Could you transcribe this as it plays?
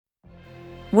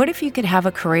What if you could have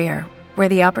a career where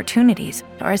the opportunities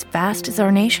are as vast as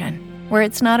our nation, where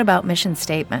it's not about mission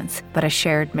statements, but a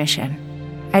shared mission?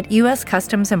 At U.S.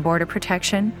 Customs and Border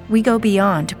Protection, we go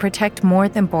beyond to protect more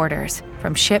than borders.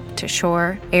 From ship to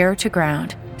shore, air to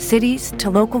ground, cities to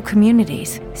local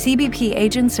communities, CBP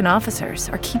agents and officers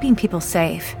are keeping people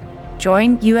safe.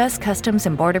 Join U.S. Customs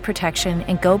and Border Protection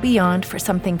and go beyond for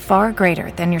something far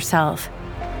greater than yourself.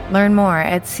 Learn more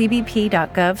at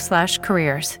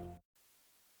cbp.gov/careers.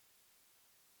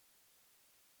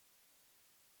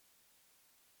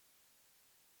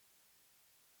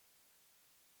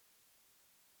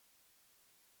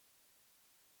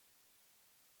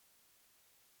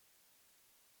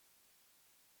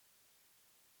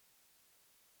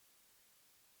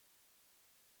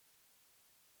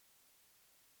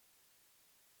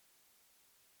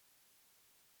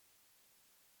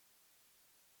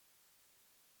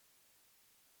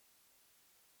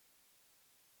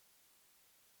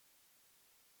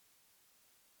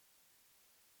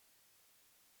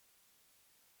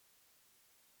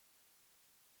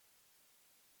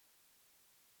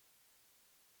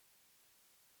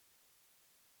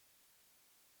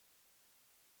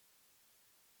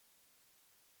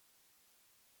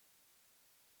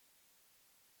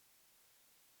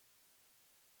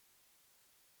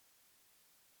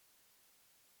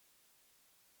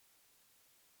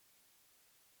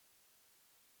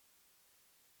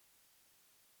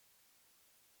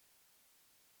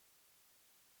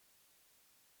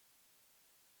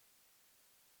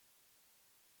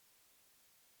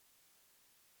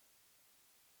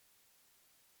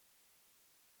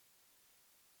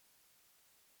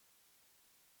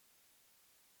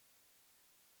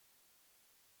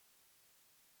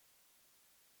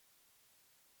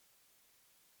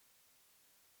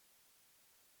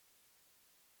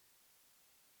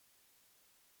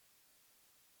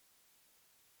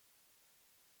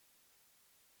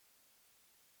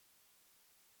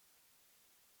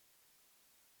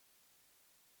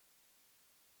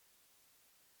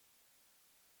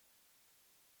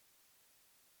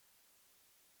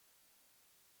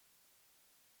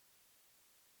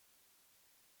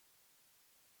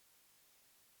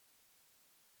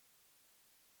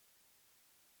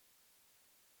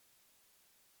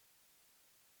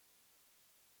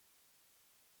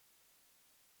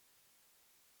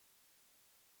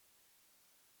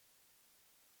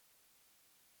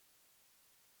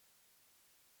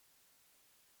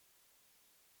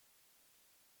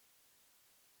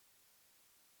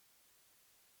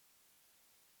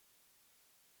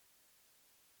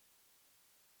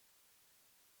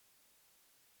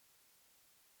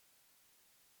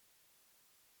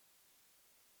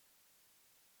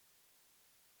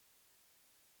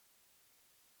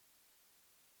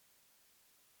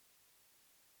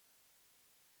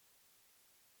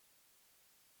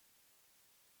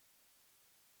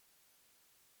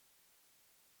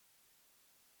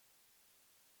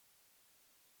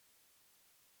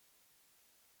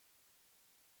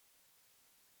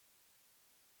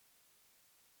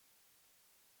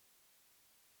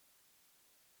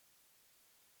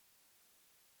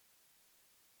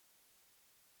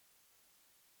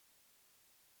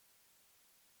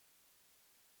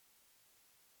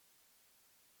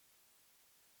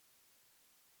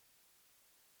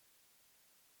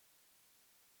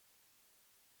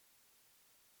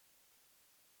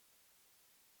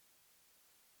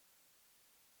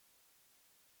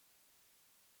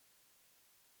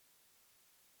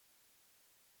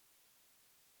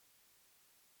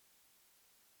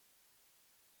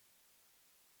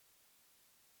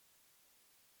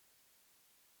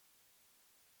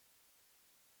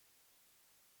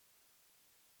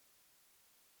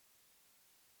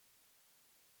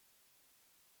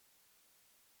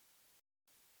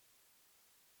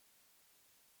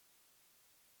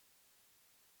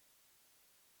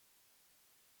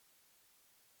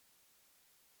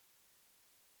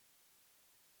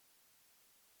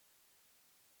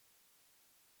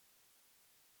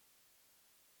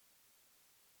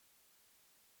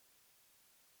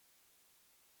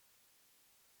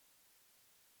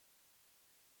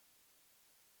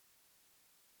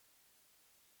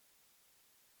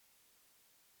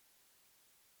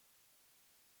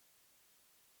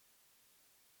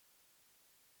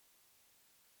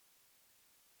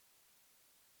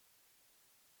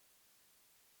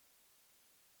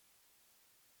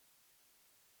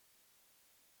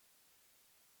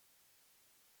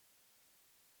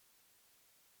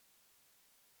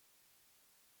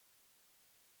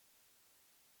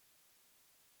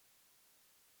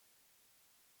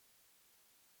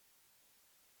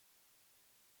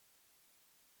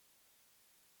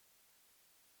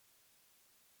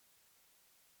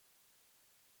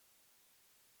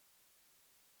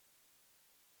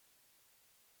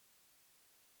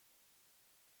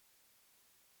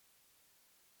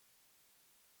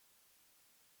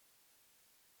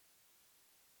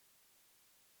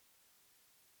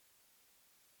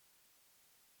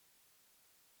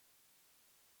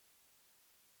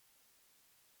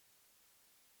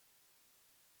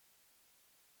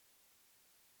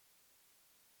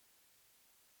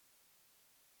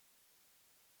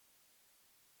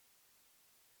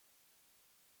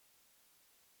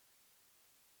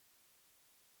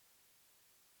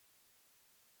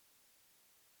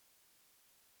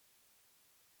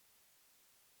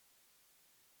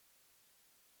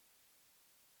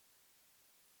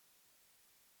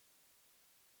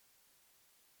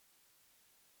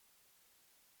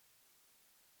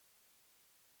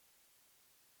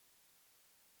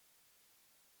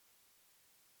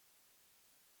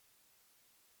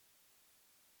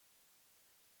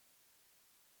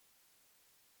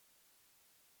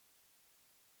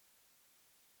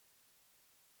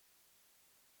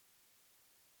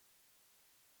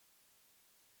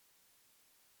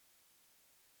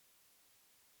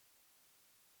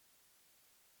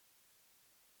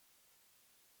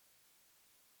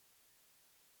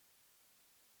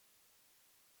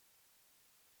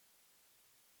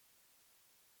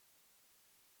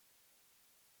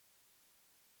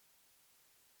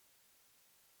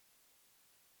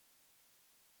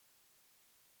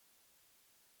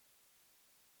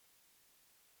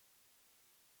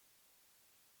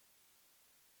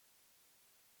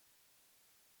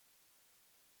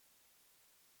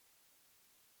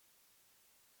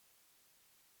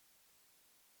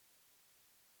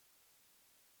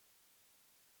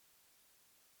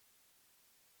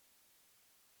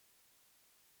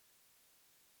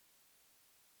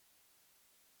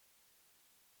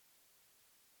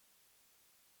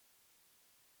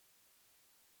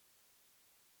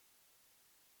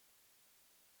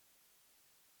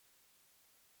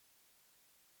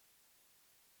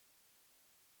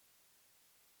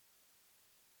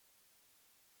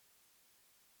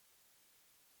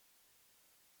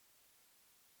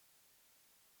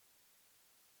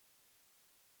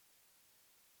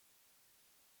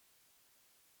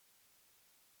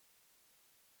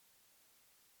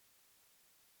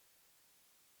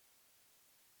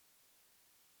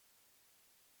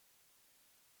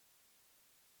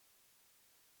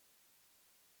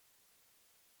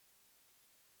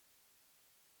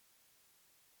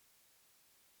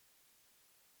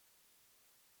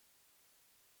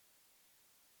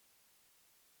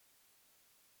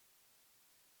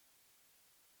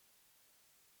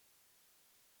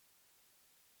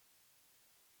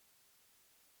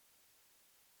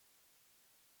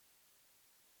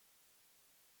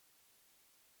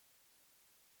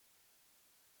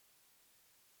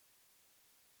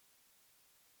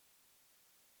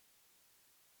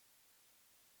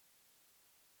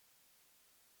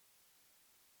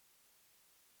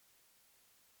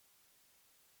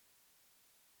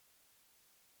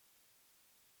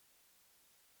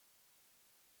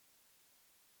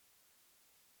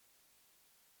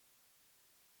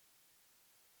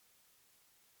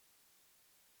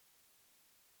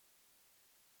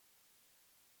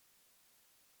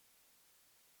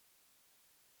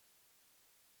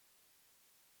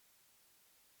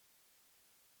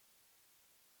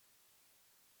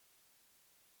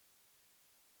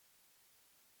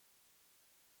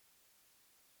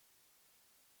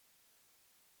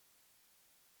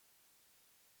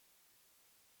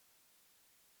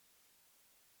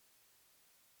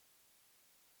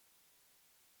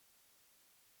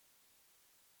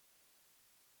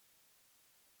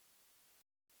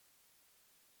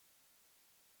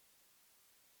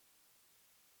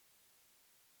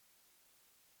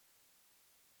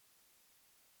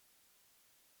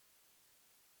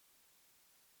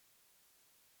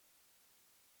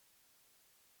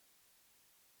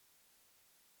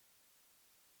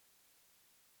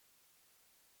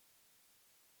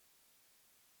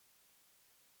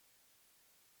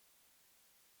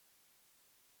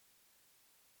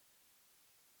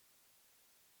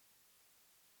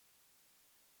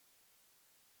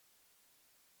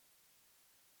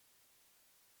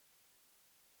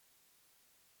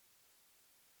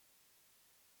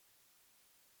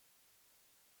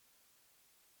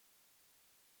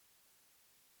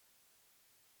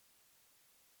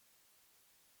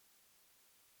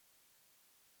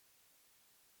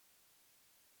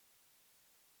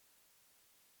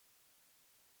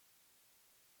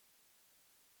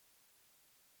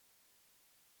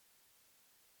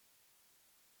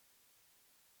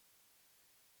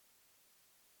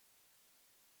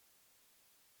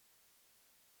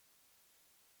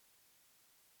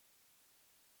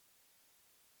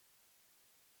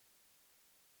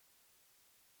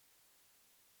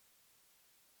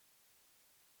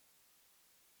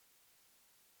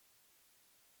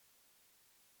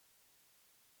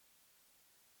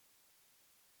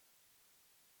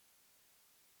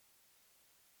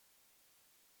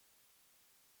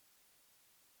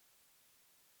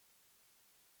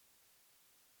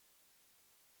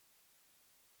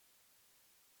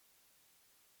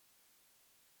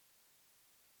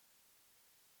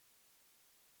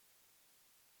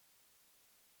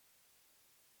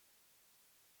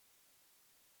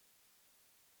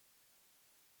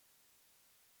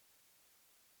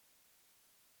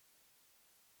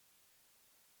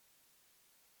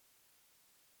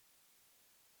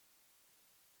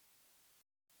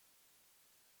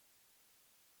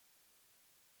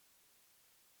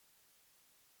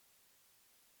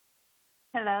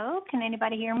 Hello, can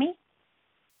anybody hear me?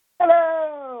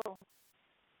 Hello.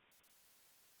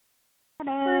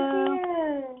 Hello.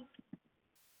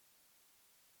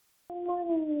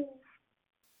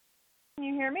 Can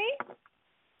you hear me?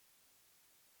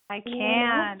 I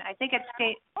can. I think it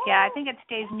stays. Yeah, I think it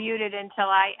stays muted until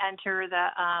I enter the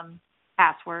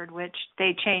password, which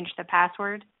they changed the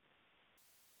password,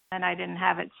 and I didn't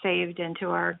have it saved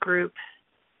into our group.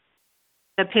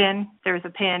 The PIN, there's a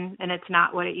PIN, and it's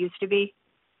not what it used to be.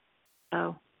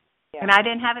 So, Yeah. and I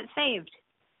didn't have it saved.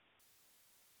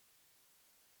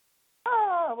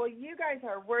 Oh, well, you guys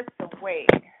are worth the wait.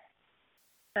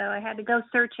 So I had to go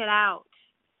search it out.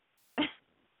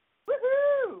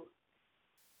 Woohoo!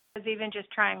 Because even just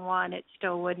trying one, it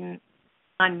still wouldn't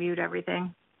unmute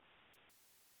everything.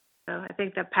 So I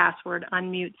think the password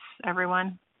unmutes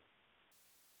everyone.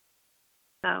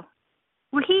 So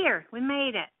we're here. We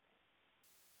made it.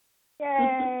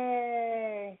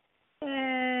 Yay!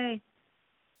 Yay.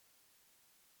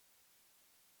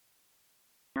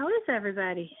 How is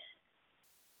everybody?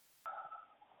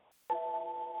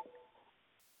 How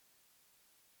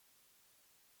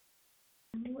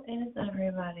is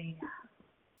everybody?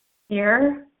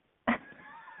 Here?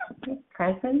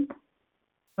 Present?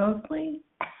 Mostly?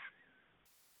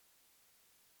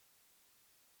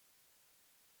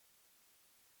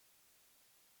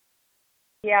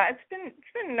 Yeah, it's been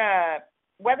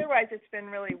weather-wise, it's been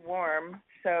really warm,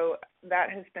 so that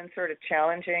has been sort of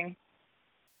challenging.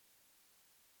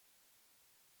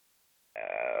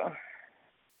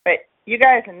 But you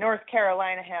guys in North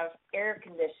Carolina have air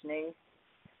conditioning.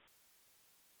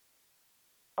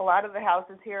 A lot of the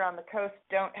houses here on the coast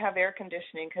don't have air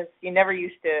conditioning because you never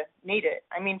used to need it.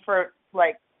 I mean, for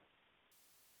like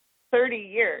 30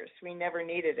 years, we never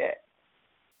needed it.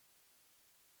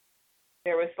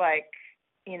 There was like,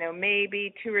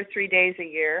 maybe 2 or 3 days a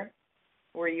year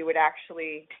where you would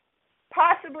actually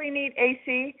possibly need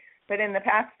AC, but in the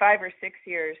past 5 or 6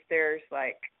 years, there's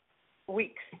like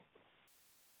weeks.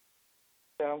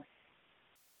 So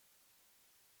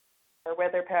our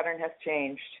weather pattern has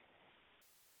changed.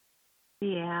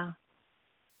 Yeah.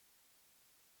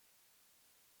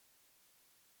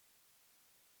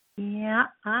 Yeah,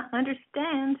 I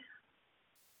understand.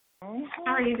 Mm-hmm.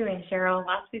 How are you doing, Cheryl?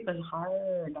 Last week was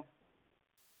hard.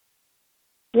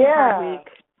 Yeah. Hard week.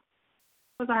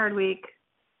 It was a hard week.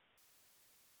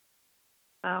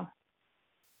 So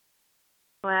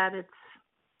glad it's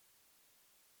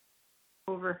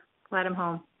over. Glad I'm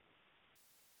home.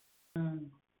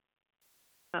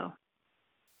 So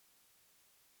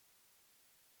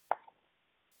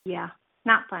yeah,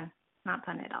 not fun. Not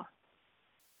fun at all.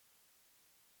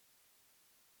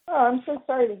 Oh, I'm so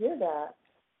sorry to hear that.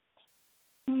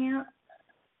 Yeah,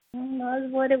 it was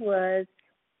what it was.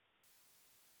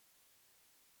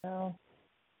 So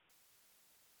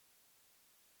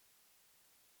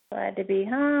glad to be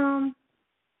home,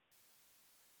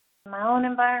 in my own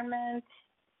environment,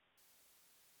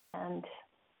 and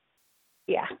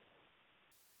yeah,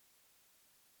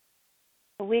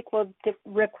 the week will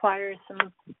require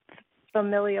some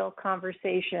familial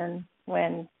conversation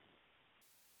when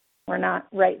we're not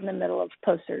right in the middle of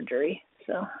post-surgery.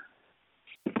 So,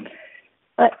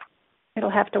 but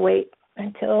it'll have to wait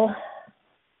until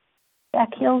Jack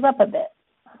heals up a bit.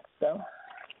 So,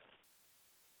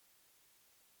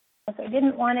 I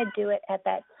didn't want to do it at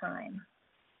that time,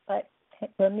 but it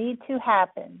will need to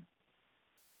happen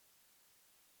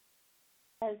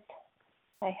because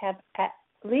I have at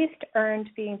least earned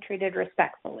being treated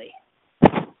respectfully.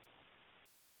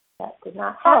 That did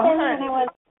not happen,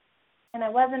 and I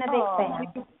wasn't a big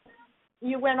fan.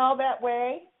 You went all that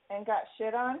way and got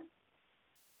shit on?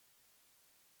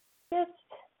 It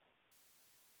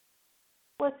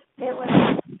was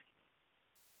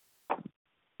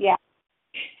yeah.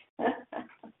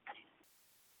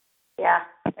 Yeah,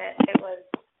 it was.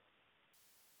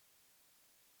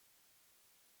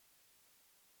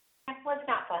 It was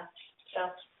not fun. So,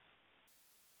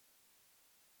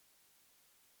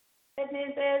 good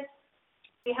news is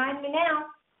behind me now.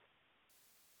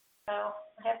 So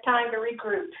I have time to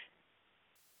regroup,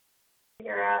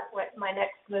 figure out what my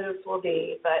next moves will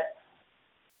be. But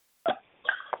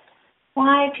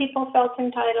why people felt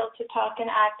entitled to talk and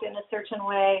act in a certain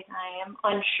way, I am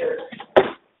unsure.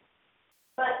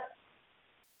 But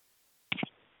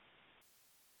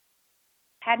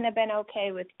hadn't it been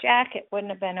okay with Jack, it wouldn't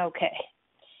have been okay.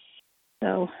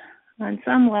 So on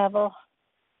some level,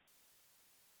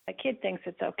 the kid thinks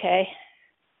it's okay.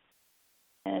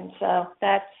 And so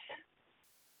that's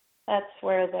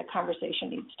where the conversation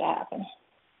needs to happen.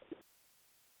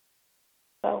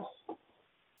 So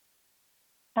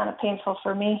kind of painful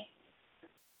for me.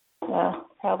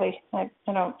 Probably I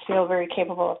don't feel very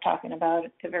capable of talking about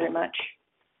it very much.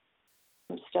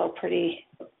 I'm still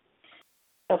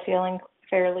feeling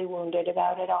fairly wounded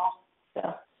about it all.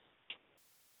 So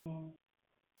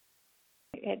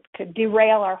it could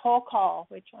derail our whole call,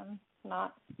 which I'm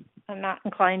not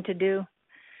inclined to do,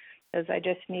 because I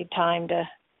just need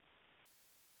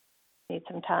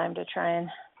some time to try and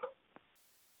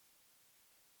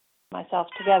myself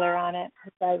together on it.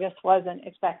 I just wasn't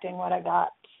expecting what I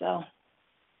got, so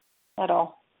at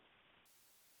all.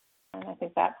 And I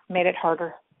think that made it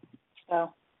harder.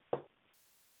 So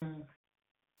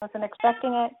wasn't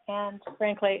expecting it, and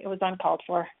frankly, it was uncalled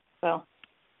for. So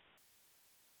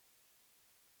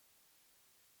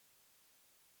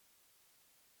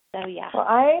yeah. Well,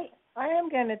 I am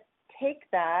going to take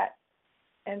that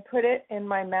and put it in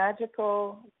my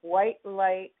magical white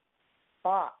light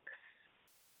box,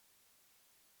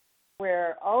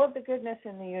 where all of the goodness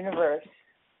in the universe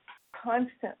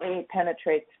constantly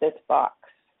penetrates this box.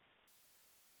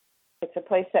 It's a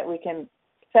place that we can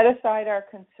set aside our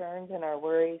concerns and our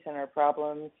worries and our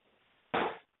problems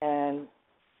and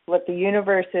let the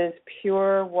universe's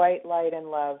pure white light and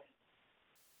love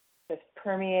just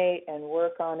permeate and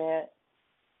work on it.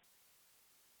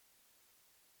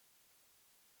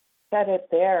 Set it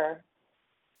there.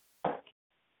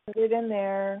 Put it in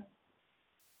there.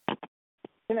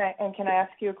 Can I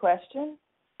ask you a question?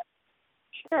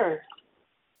 Sure.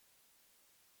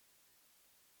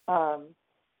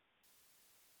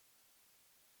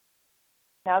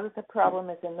 Now that the problem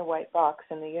is in the white box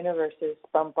and the universe is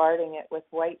bombarding it with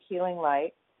white healing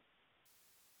light,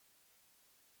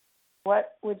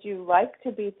 what would you like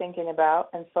to be thinking about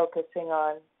and focusing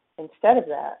on instead of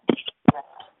that?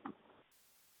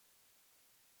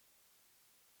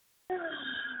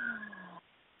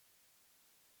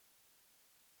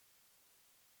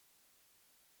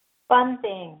 Fun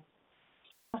thing.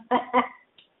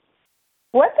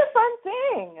 What's a fun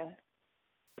thing?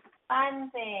 Fun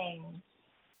thing.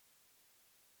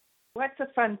 What's a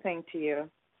fun thing to you?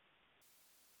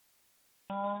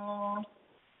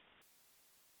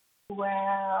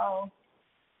 Well,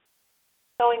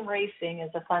 going racing is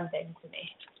a fun thing to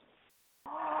me.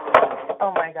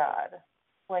 Oh my God.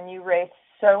 When you race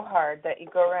so hard that you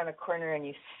go around a corner and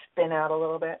you spin out a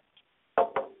little bit.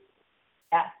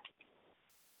 Yeah.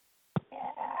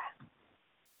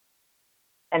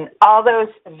 And all those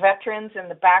veterans in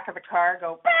the back of the car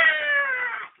go,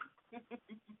 ah!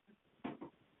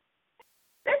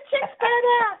 This chick's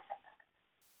badass.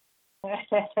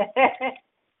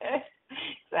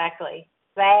 Exactly.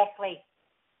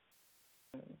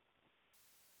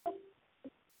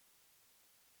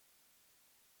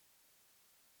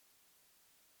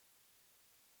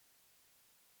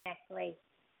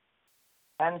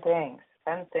 Fun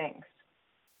things.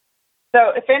 So,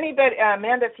 if anybody,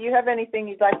 Amanda, if you have anything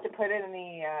you'd like to put in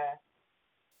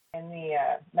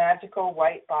the magical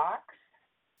white box.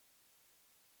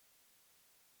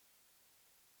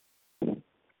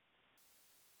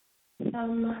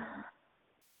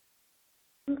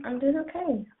 I'm doing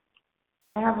okay.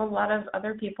 I have a lot of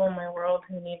other people in my world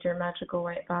who need your magical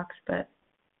white box, but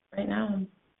right now I'm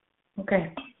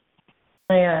okay.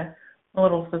 My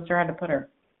little sister had to put her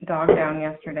dog down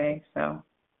yesterday, so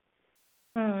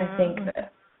I think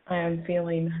that I am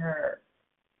feeling her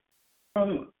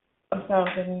from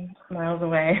 1,000 miles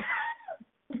away.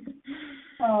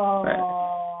 Oh.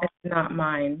 But it's not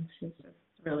mine. She's just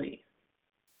really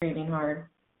breathing hard.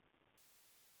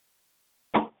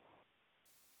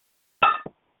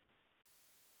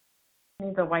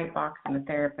 Needs a white box and a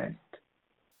therapist.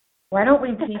 Why don't we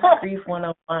teach Grief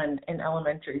 101 in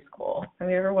elementary school? Have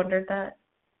you ever wondered that?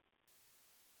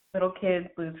 Little kids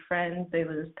lose friends, they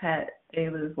lose pets, they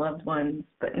lose loved ones,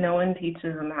 but no one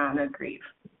teaches them how to grieve.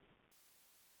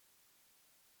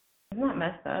 Isn't that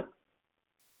messed up?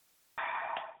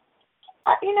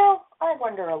 I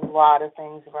wonder a lot of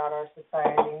things about our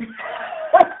society.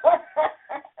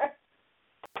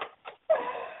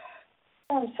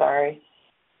 I'm sorry.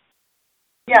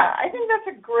 Yeah, I think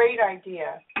that's a great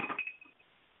idea.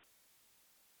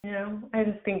 I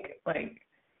just think,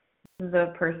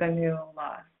 the person who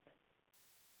lost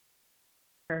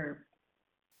her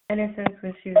innocence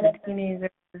when she was a teenager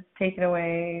was taken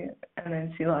away, and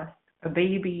then she lost a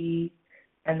baby,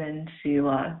 and then she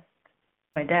lost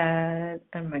my dad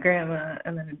and my grandma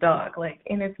and then a dog,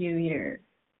 in a few years.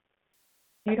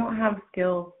 You don't have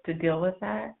skills to deal with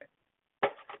that.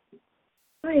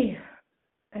 Anyway,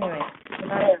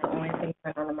 that's the only thing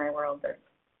going on in my world that's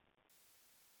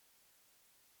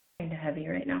kind of heavy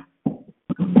right now.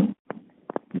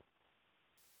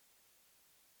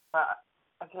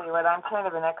 I'll tell you what, I'm kind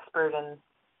of an expert in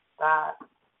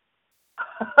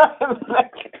I'm an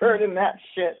expert in that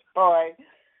shit, boy.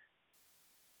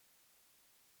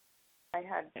 I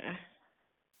had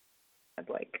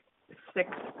like 6,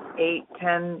 8,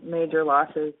 10 major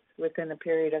losses within a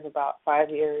period of about 5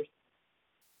 years.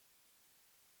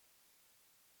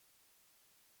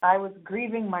 I was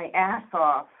grieving my ass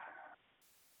off.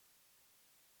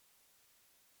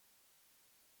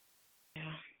 Yeah.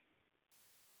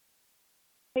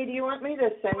 Hey, do you want me to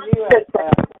send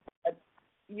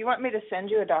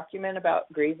you a document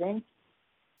about grieving?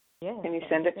 Yeah. Can you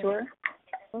send it to her?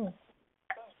 Oh.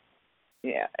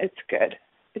 Yeah, it's good.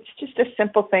 It's just a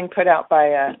simple thing put out by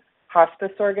a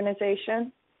hospice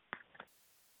organization.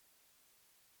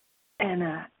 And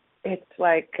it's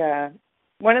like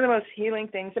one of the most healing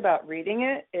things about reading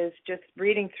it is just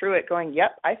reading through it going,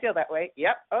 yep, I feel that way.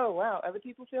 Yep. Oh, wow. Other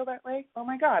people feel that way? Oh,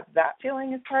 my God. That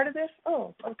feeling is part of this?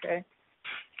 Oh, okay.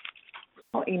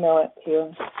 I'll email it to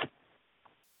you.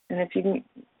 And if you can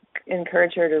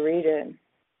encourage her to read it.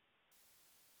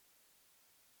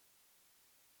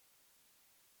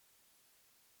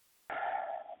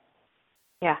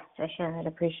 Yeah, for sure. I'd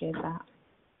appreciate that.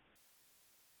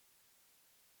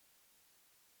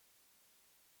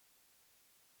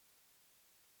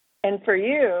 And for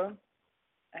you,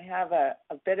 I have a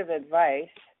bit of advice,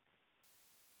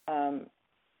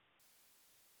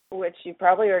 which you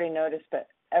probably already noticed, but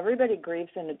everybody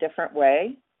grieves in a different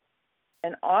way.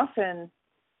 And often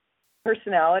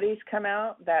personalities come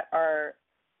out that are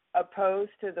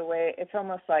opposed to the way, it's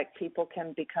almost like people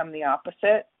can become the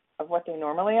opposite of what they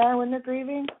normally are when they're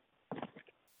grieving.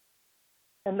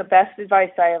 And the best advice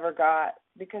I ever got,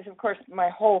 because of course my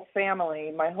whole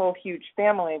huge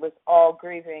family was all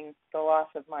grieving the loss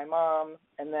of my mom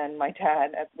and then my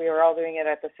dad. We were all doing it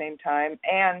at the same time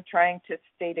and trying to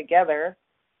stay together.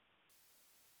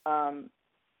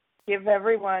 Give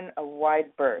everyone a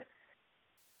wide berth.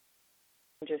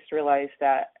 Just realize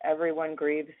that everyone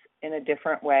grieves in a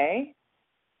different way.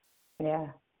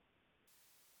 Yeah.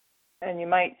 And you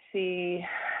might see,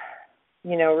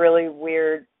 really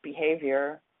weird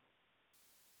behavior.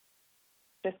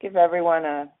 Just give everyone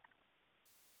a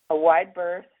wide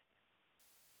berth.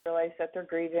 Realize that they're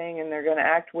grieving and they're going to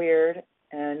act weird,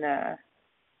 and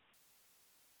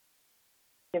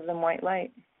give them white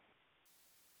light.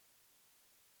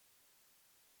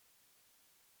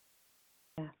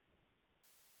 Yeah.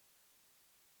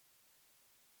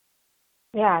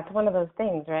 Yeah, it's one of those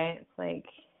things, right? It's like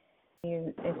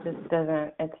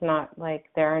it's not like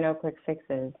there are no quick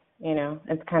fixes,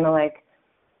 It's kind of like,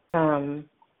 I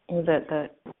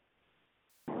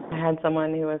had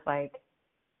someone who was like,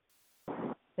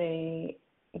 they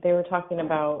were talking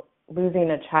about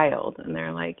losing a child, and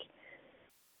they're like,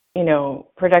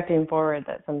 projecting forward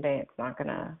that someday it's not going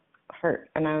to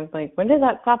hurt. And I was like, when does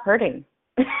that stop hurting?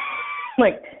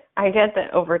 Like, I get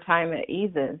that over time it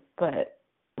eases, but,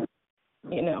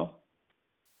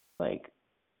 like,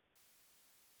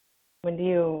 when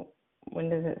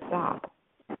does it stop?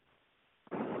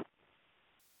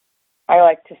 I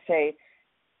like to say,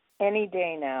 any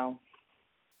day now.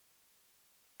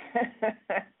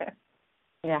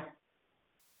 Yeah.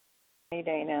 Any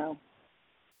day now.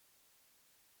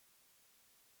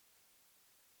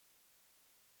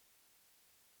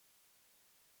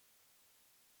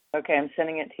 Okay, I'm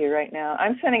sending it to you right now.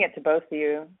 I'm sending it to both of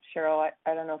you. Cheryl,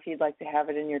 I don't know if you'd like to have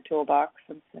it in your toolbox.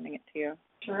 I'm sending it to you.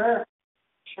 Sure.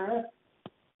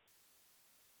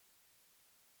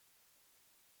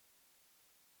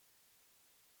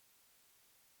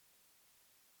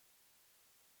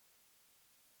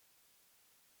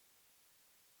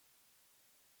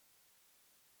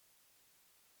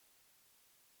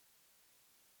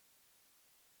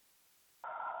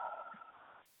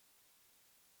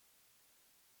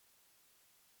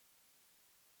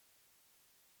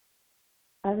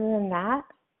 Other than that,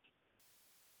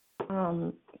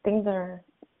 things are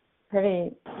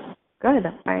pretty good.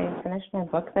 I finished my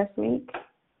book this week,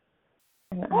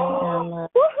 and I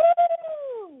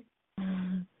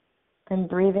am I'm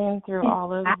breathing through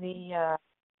all of the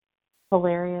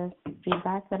hilarious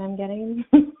feedback that I'm getting.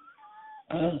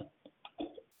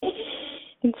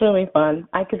 It's really fun.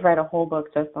 I could write a whole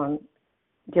book just on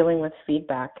dealing with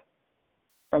feedback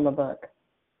from a book.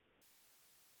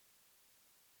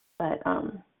 But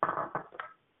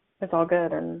it's all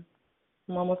good, and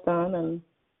I'm almost done, and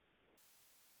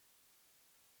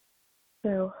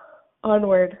so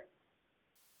onward.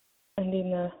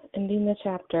 Ending the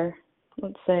chapter,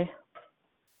 let's say.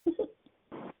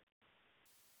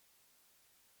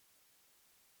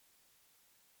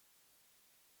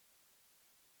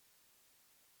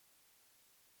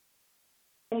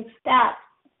 Big steps.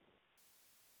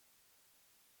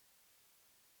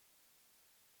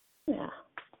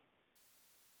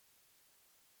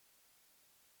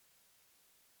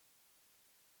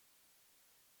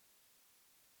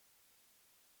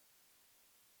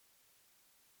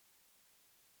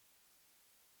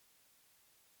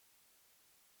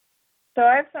 So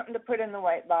I have something to put in the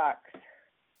white box.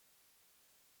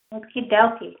 Okie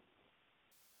dokie.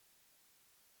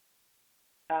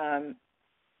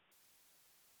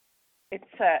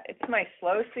 It's my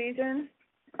slow season,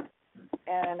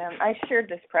 and I shared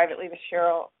this privately with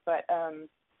Cheryl, but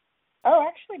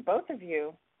actually both of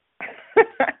you.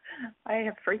 I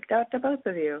have freaked out to both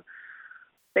of you.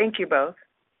 Thank you both.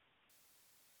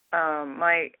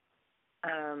 I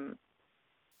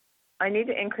need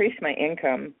to increase my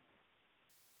income,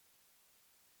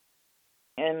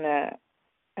 and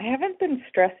I haven't been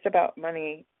stressed about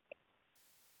money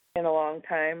in a long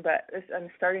time, but I'm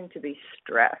starting to be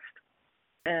stressed,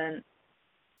 and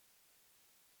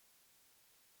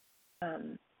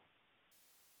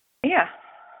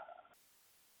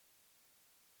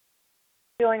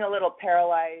feeling a little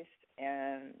paralyzed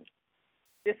and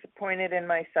disappointed in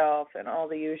myself and all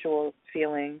the usual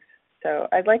feelings. So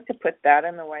I'd like to put that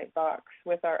in the white box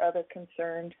with our other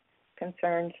concerns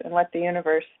and let the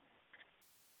universe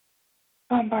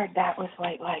bombard that with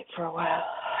white light for a while.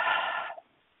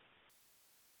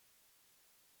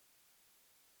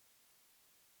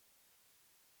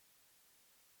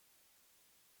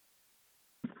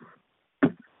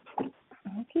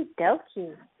 Okie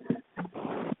dokie.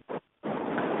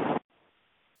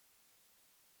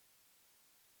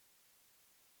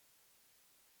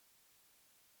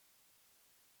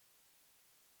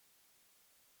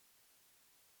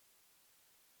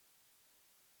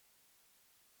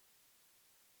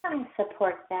 I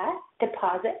support that.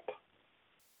 Deposit.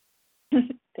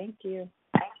 Thank you.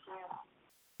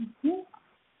 Mm-hmm.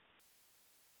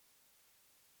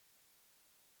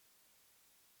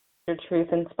 Your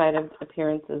truth in spite of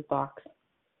appearances box.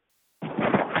 Okay,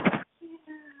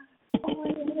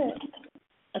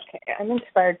 I'm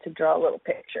inspired to draw a little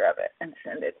picture of it and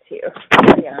send it to you.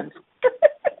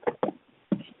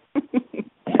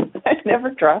 I never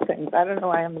draw things. I don't know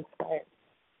why I'm inspired.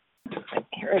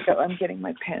 Here I go. I'm getting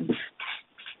my pen.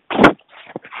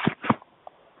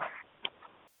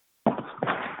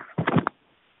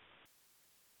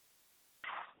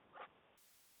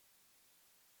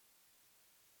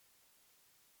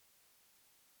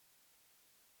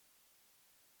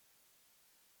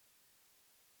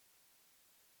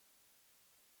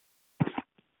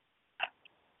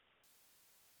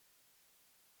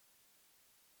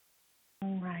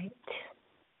 All right.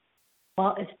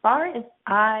 Well, as far as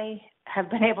I have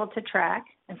been able to track,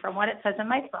 and from what it says on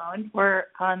my phone, we're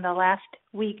on the last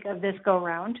week of this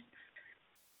go-round. Is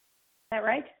that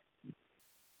right?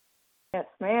 Yes,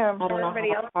 ma'am. I don't know how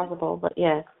Everybody that's possible, but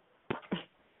yes.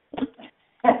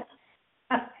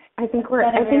 I think we're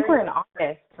in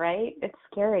August, right? It's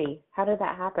scary. How did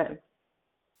that happen?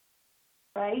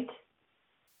 Right?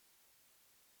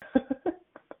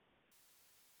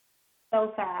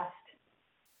 So fast.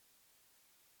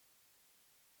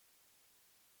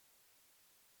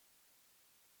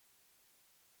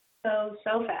 So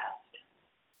fast.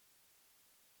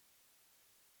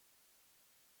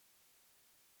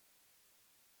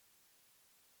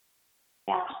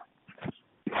 Yeah.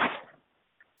 All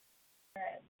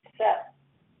right. So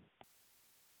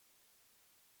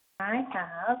I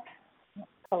have, let's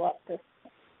pull up this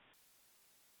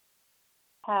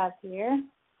tab here.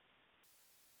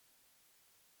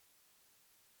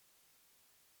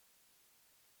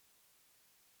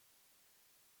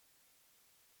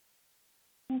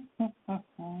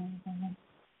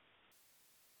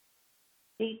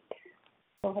 Deep.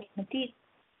 Pull up my deep.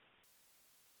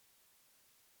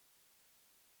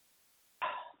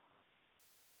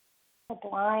 The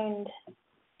blind.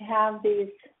 I have these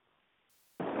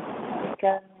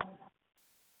like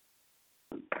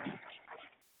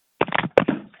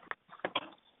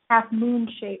half moon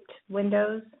shaped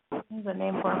windows. There's a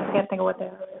name for them. I can't think of what they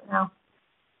are right now.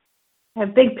 I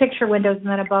have big picture windows, and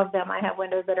then above them I have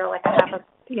windows that are like a half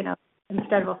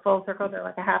instead of a full circle, they're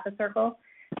like a half a circle.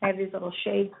 I have these little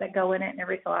shades that go in it, and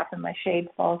every so often my shade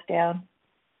falls down.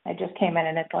 I just came in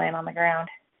and it's laying on the ground.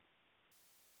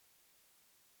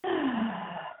 So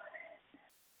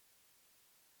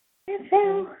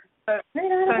you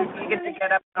get to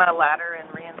get up on a ladder and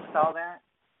reinstall that?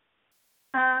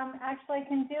 Actually, I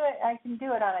can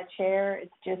do it on a chair.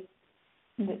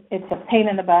 It's a pain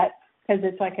in the butt because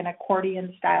it's like an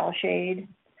accordion style shade.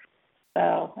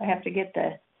 So I have to get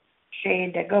the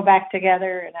shade to go back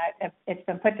together, and it's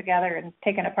been put together and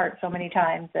taken apart so many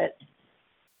times that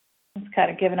it's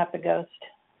kind of given up the ghost.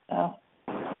 So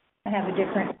I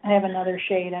have another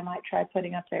shade I might try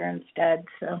putting up there instead.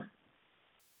 So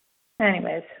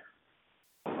anyways.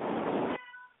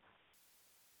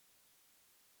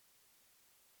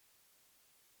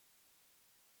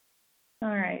 All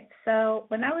right, So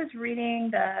when I was reading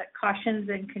the cautions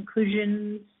and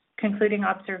concluding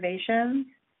observations,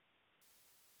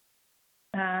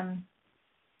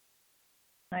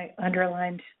 I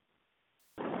underlined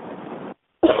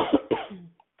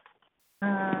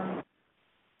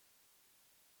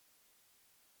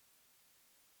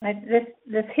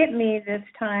this hit me this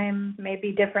time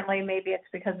maybe differently. Maybe it's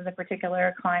because of the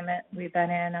particular climate we've been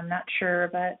in. I'm not sure,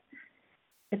 but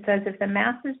it says if the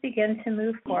masses begin to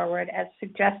move forward as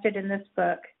suggested in this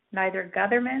book, neither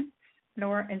governments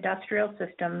nor industrial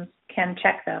systems can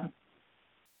check them.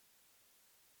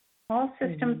 All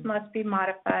systems must be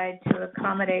modified to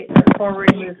accommodate the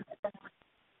forward movement.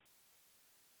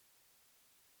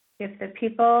 If the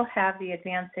people have the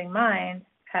advancing mind,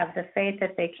 have the faith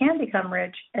that they can become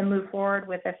rich, and move forward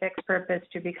with a fixed purpose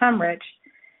to become rich,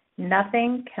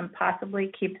 nothing can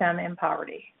possibly keep them in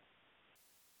poverty.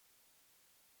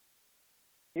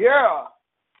 Yeah.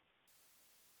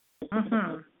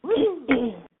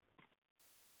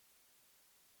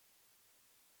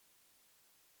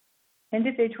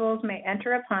 Individuals may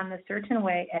enter upon the certain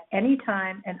way at any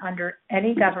time and under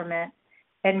any government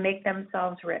and make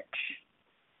themselves rich.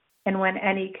 And when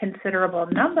any considerable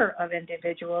number of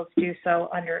individuals do so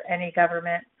under any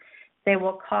government, they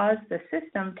will cause the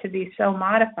system to be so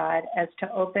modified as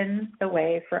to open the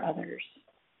way for others.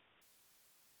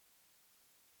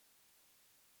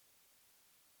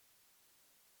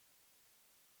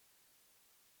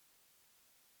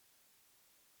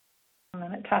 And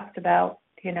then it talks about,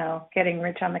 getting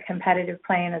rich on the competitive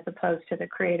plane as opposed to the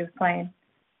creative plane.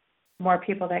 The more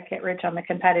people that get rich on the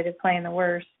competitive plane, the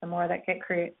worse. The more that get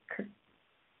rich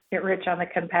on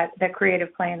the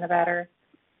creative plane, the better.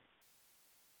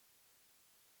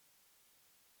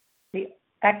 The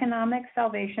economic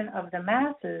salvation of the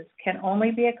masses can only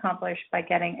be accomplished by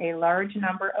getting a large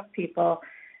number of people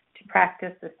to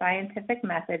practice the scientific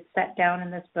methods set down in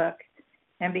this book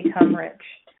and become rich.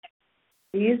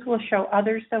 These will show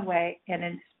others the way and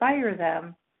inspire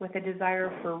them with a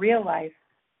desire for real life,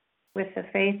 with the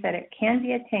faith that it can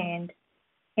be attained,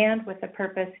 and with the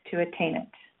purpose to attain it.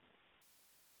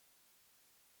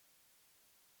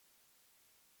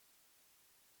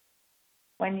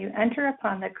 When you enter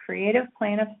upon the creative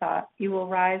plane of thought, you will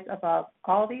rise above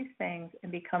all these things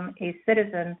and become a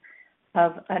citizen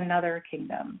of another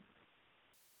kingdom.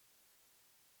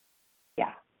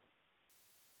 Yeah.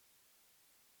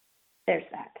 There's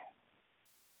that.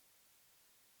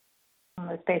 I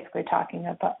was basically talking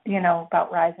about,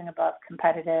 about rising above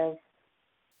competitive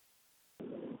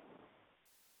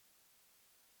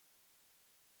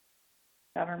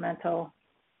governmental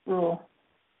rule.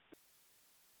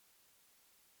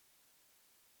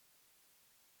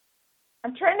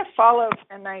 I'm trying to follow,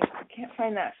 and I can't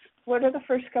find that. What are the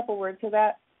first couple words of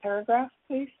that paragraph,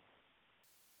 please?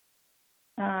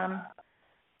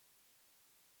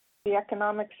 The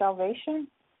economic salvation?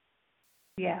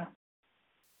 Yeah.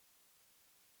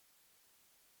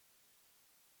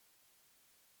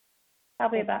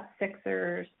 Probably about 6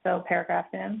 or so paragraphs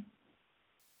in.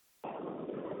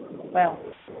 Well,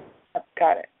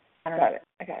 got it. I got it.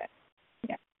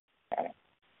 Yeah, got it.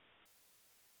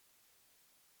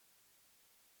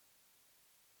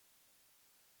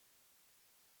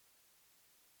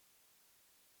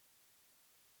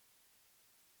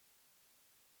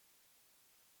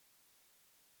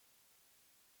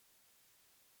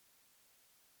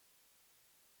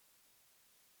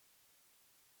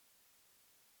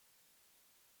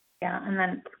 Yeah, and then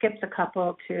it skips a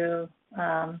couple to,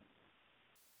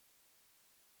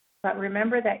 but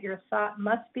remember that your thought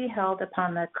must be held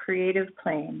upon the creative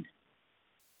plane.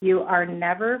 You are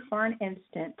never for an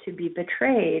instant to be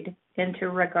betrayed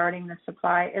into regarding the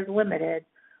supply as limited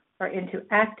or into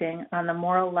acting on the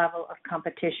moral level of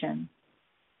competition.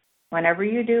 Whenever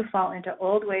you do fall into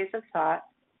old ways of thought,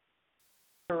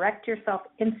 correct yourself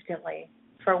instantly,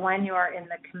 for when you are in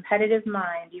the competitive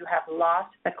mind, you have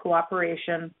lost the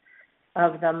cooperation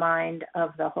of the mind of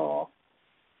the whole.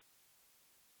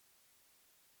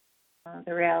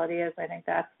 The reality is, I think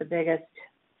that's the biggest,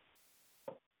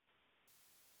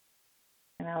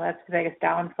 that's the biggest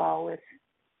downfall with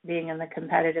being in the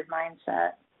competitive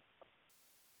mindset.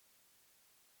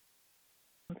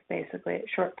 It's basically, it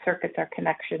short circuits our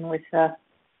connection with the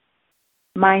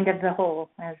mind of the whole,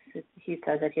 as he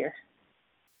says it here.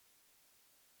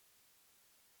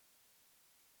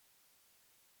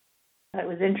 It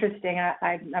was interesting.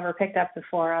 I'd never picked up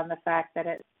before on the fact that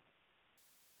it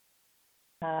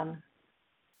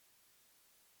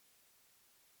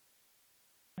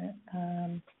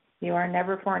you are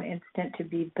never for an instant to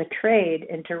be betrayed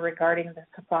into regarding the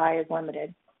supply as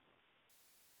limited.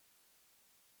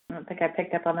 I don't think I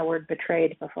picked up on the word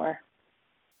betrayed before.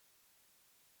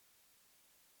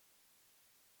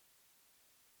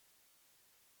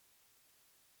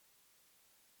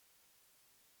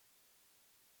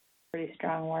 Pretty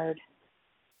strong word.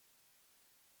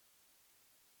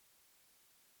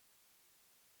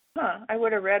 I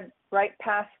would have read right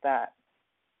past that.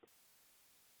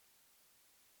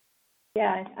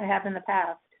 Yeah, I have in the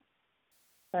past,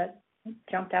 but it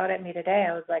jumped out at me today.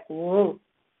 I was like, whoa.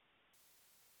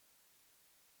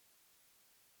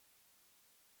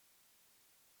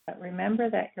 But remember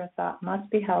that your thought must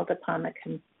be held upon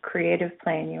the creative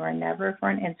plane. You are never for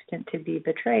an instant to be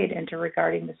betrayed into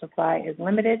regarding the supply as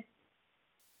limited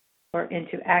or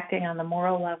into acting on the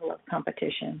moral level of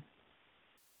competition.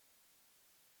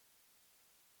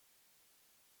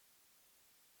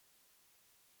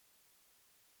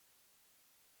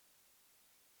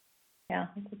 Yeah,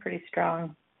 it's a pretty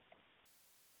strong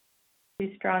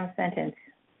sentence.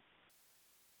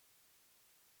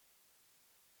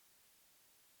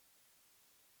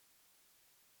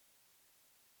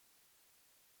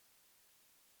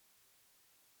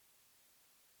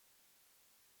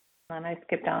 And I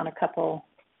skipped on a couple.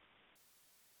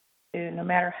 No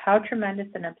matter how tremendous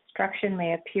an obstruction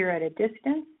may appear at a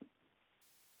distance,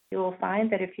 you will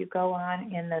find that if you go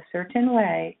on in a certain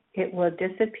way, it will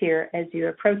disappear as you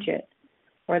approach it,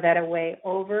 or that a way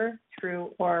over,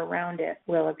 through, or around it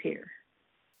will appear.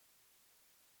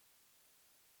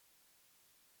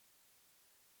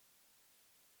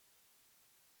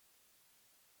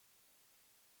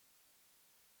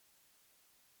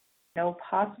 No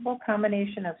possible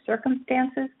combination of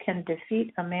circumstances can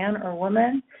defeat a man or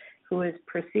woman who is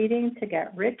proceeding to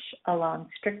get rich along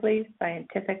strictly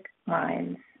scientific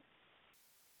lines.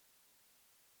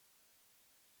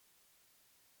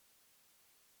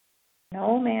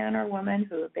 No man or woman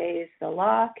who obeys the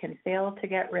law can fail to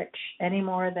get rich any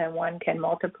more than one can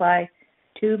multiply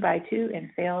 2 by 2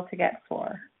 and fail to get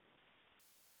 4.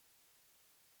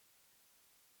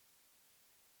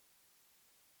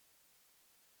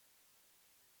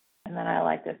 And then I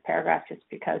like this paragraph just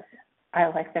because I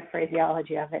like the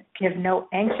phraseology of it. Give no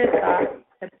anxious thought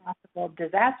to possible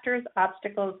disasters,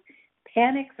 obstacles,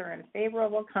 panics, or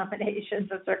unfavorable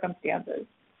combinations of circumstances.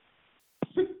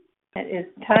 It is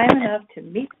time enough to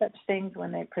meet such things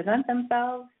when they present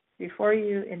themselves before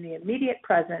you in the immediate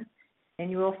present, and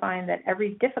you will find that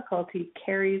every difficulty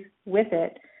carries with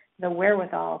it the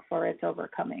wherewithal for its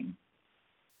overcoming.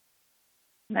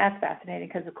 And that's fascinating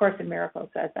because the Course in Miracles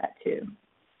says that too.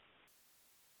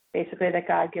 Basically, that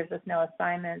God gives us no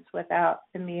assignments without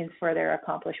the means for their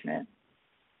accomplishment.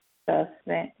 So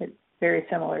it's very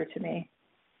similar to me,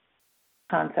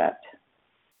 concept.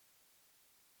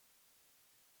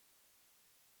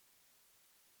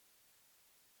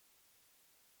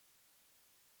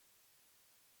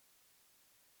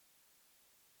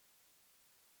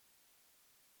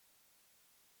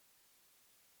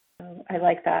 So I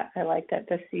like that. I like that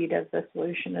the seed of the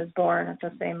solution is born at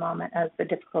the same moment as the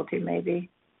difficulty may be.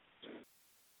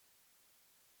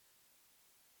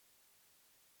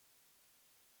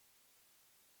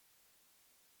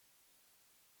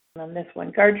 And this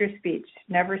one, guard your speech.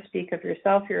 Never speak of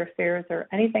yourself, your affairs, or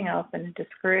anything else in a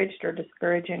discouraged or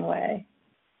discouraging way.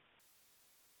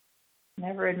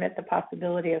 Never admit the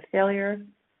possibility of failure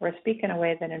or speak in a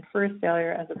way that infers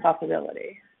failure as a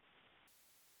possibility.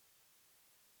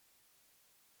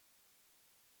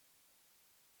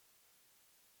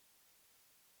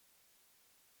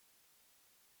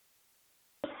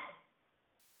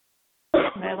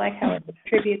 And I like how it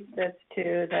attributes this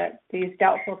to that these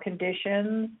doubtful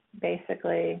conditions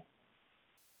basically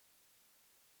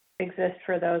exist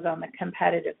for those on the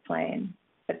competitive plane,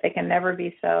 but they can never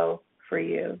be so for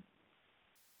you.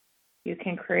 You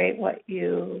can create what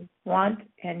you want,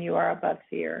 and you are above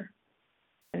fear.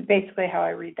 And basically how I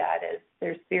read that is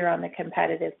there's fear on the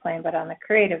competitive plane, but on the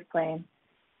creative plane,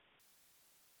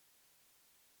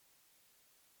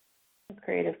 the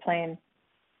creative plane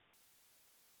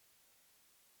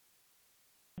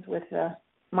is with the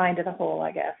mind of the whole,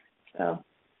 I guess. So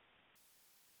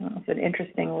it's an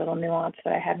interesting little nuance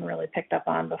that I hadn't really picked up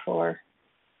on before.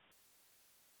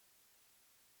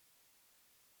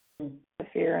 The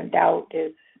fear and doubt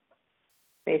is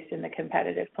based in the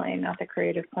competitive plane, not the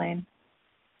creative plane,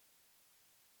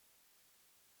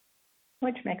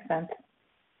 which makes sense.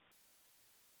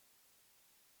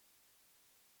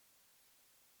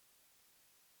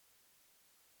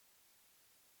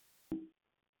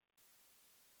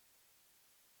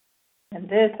 And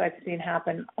this I've seen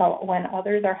happen when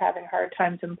others are having hard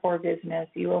times in poor business,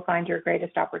 you will find your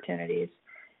greatest opportunities.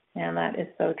 And that is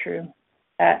so true.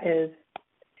 That is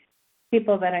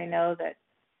people that I know that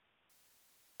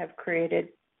have created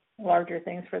larger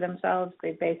things for themselves.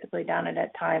 They've basically done it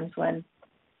at times when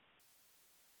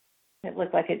it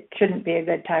looked like it shouldn't be a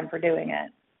good time for doing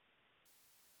it.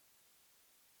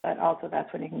 But also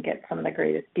that's when you can get some of the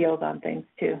greatest deals on things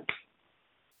too.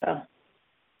 So.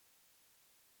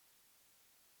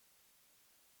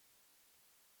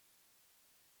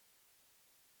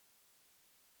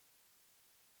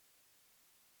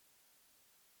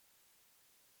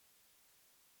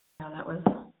 Yeah,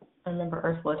 I remember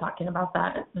Ursula talking about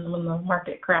that when the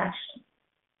market crashed.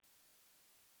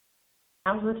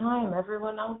 Now's the time.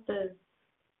 Everyone else is,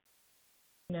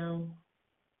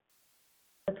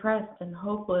 depressed and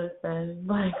hopeless and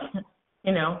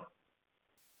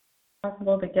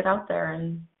possible to get out there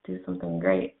and do something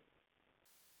great.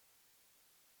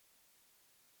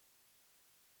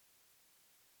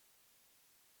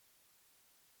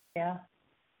 Yeah.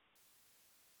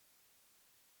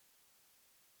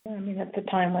 I mean, it's a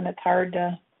time when it's hard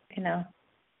to,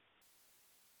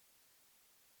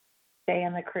 stay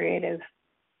in the creative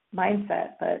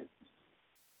mindset, but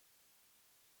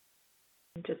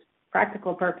just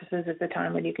practical purposes, it's a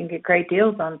time when you can get great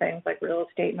deals on things like real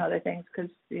estate and other things because,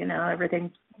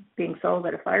 everything's being sold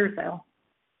at a fire sale.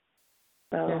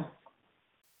 So yeah.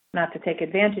 Not to take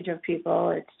advantage of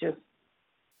people, it's just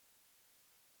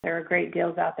there are great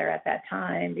deals out there at that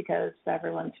time because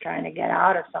everyone's trying to get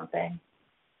out of something.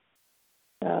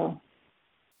 So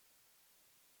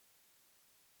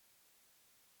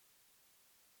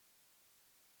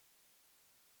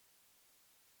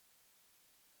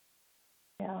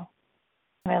yeah.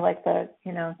 And I like the,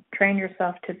 train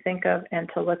yourself to think of and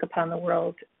to look upon the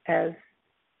world as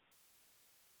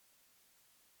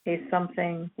a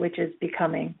something which is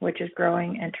becoming, which is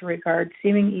growing, and to regard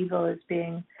seeming evil as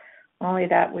being only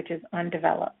that which is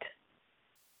undeveloped.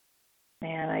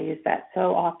 Man, I use that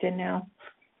so often now.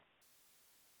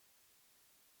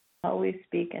 I always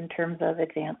speak in terms of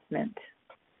advancement.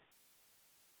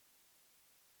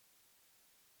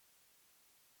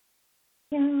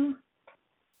 Yeah.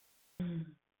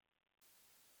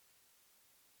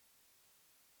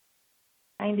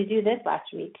 Trying to do this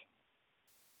last week.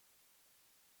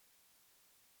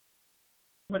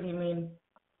 What do you mean?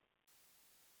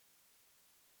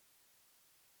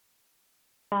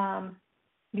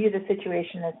 View the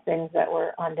situation as things that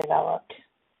were undeveloped.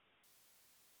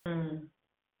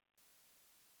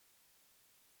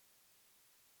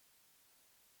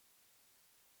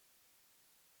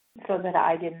 So that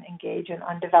I didn't engage in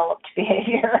undeveloped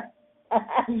behavior.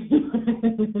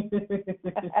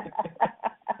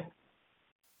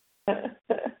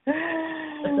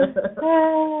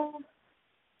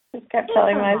 Just kept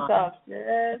telling myself,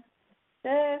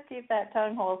 just keep that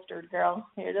tongue holstered, girl.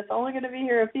 You're just only going to be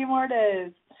here a few more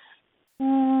days.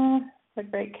 It's a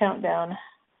great countdown.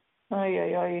 Oy,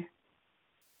 oy, oy.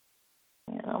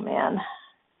 Oh, man.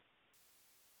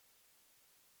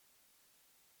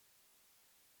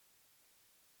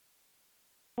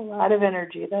 A lot of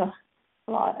energy, though.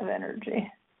 A lot of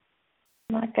energy.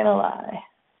 I'm not going to lie.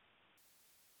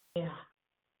 Yeah.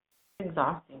 It's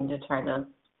exhausting to try to.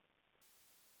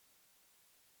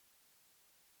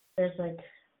 There's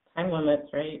time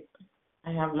limits, right?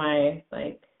 I have my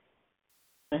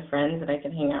friends that I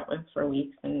can hang out with for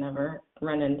weeks and never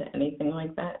run into anything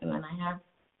like that. And then I have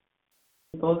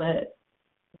people that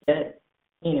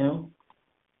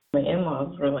my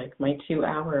in-laws were my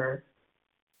 2-hour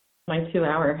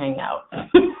hangout.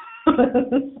 That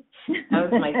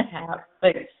was my cap.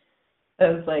 It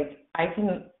was I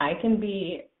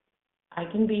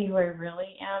can be who I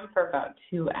really am for about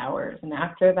 2 hours, and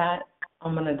after that,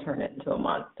 I'm gonna turn it into a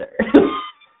monster.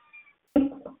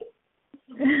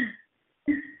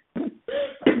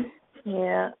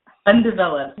 Yeah. An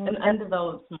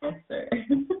undeveloped monster.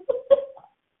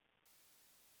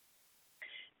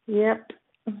 Yep.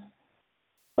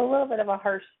 A little bit of a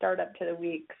harsh start up to the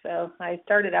week, so I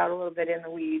started out a little bit in the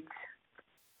weeds.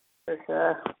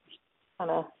 Was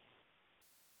kind of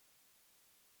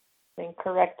being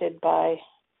corrected by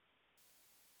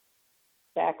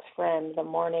Jack's friend the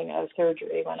morning of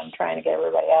surgery when I'm trying to get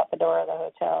everybody out the door of the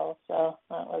hotel. So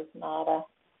that was not a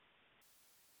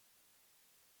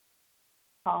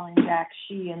calling Jack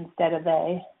she instead of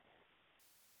they.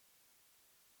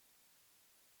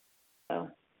 So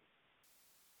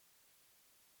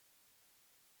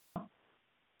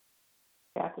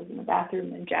Jack was in the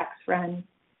bathroom and Jack's friend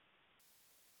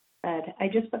said, I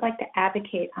just would like to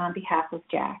advocate on behalf of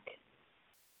Jack.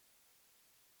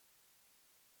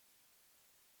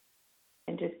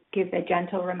 And just give a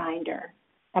gentle reminder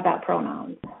about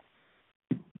pronouns.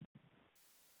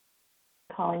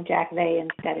 Calling Jack they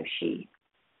instead of she.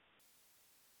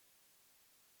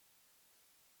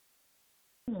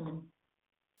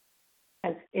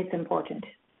 Because it's important.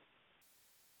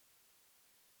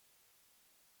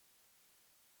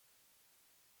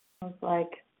 I was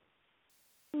like,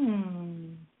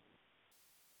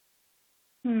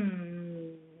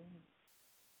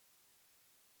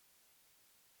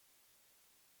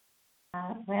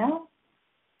 well,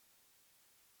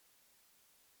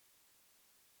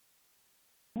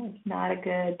 it's not a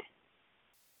good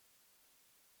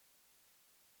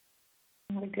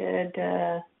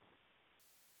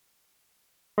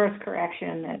course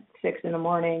correction at 6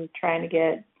 a.m. trying to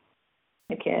get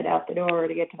the kid out the door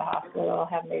to get to the hospital,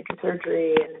 have major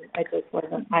surgery, and I just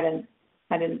wasn't. I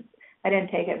didn't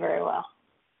take it very well.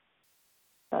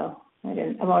 So I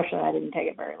didn't take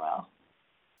it very well.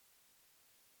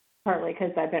 Partly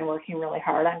because I've been working really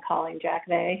hard on calling Jack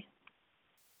Day,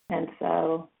 and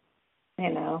so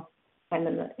I'm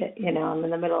in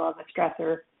the middle of a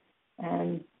stressor,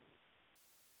 and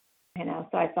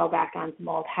so I fell back on some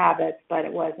old habits, but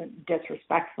it wasn't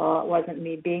disrespectful. It wasn't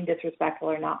me being disrespectful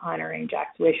or not honoring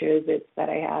Jack's wishes. It's that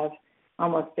I have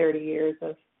almost 30 years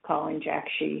of calling Jack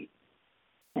she,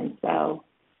 and so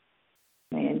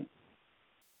when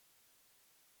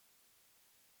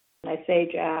I say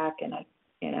Jack, and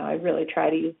I really try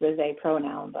to use the they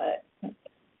pronoun, but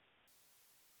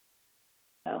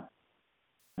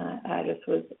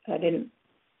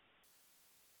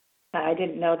I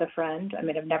didn't know the friend. I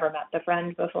mean, I've never met the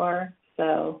friend before,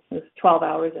 so it was 12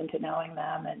 hours into knowing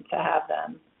them, and to have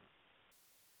them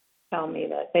tell me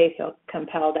that they feel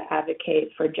compelled to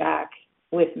advocate for Jack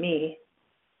with me,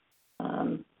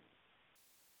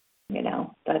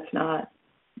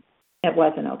 it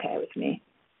wasn't okay with me.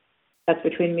 That's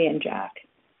between me and Jack.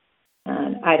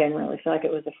 And I didn't really feel like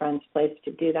it was a friend's place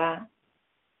to do that.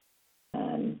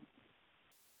 And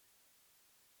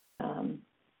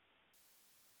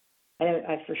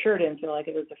I for sure didn't feel like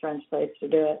it was a friend's place to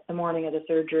do it the morning of the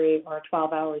surgery or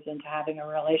 12 hours into having a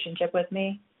relationship with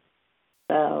me.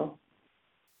 So,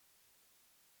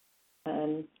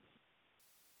 and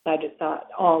I just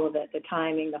thought all of it, the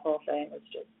timing, the whole thing was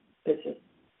just, this is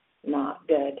not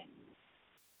good.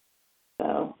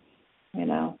 So,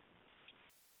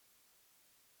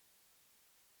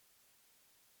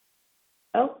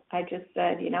 I just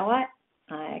said, you know what?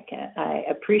 I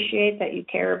appreciate that you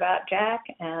care about Jack,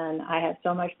 and I have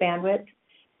so much bandwidth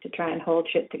to try and hold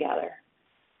shit together.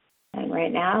 And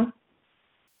right now,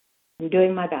 I'm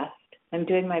doing my best. I'm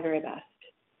doing my very best.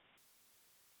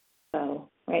 So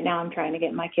right now I'm trying to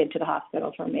get my kid to the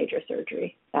hospital for major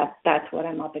surgery. That's what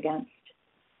I'm up against.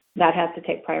 That has to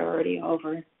take priority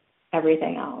over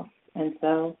everything else. And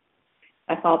so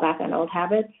if I fall back on old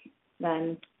habits,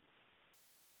 then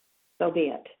so be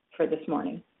it for this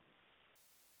morning.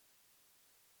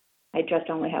 I just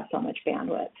only have so much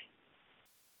bandwidth.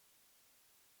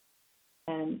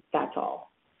 And that's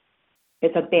all.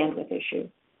 It's a bandwidth issue.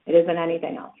 It isn't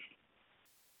anything else.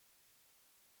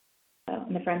 So,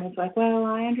 and the friend was like, well,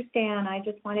 I understand. I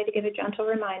just wanted to give a gentle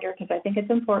reminder because I think it's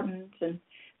important. And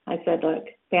I said, look,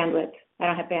 bandwidth. I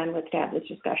don't have bandwidth to have this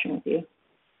discussion with you.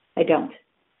 I don't.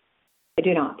 I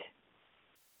do not.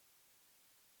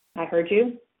 I heard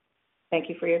you. Thank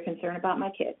you for your concern about my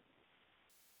kid.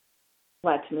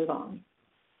 Let's move on.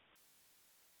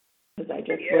 Because I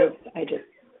just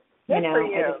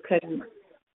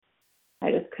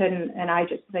couldn't, and I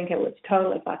just think it was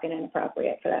totally fucking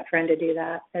inappropriate for that friend to do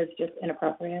that. It's just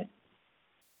inappropriate.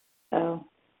 So,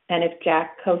 and if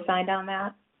Jack co-signed on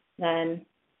that, then,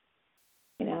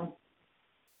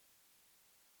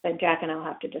 then Jack and I will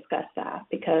have to discuss that,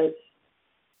 because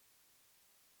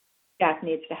Jack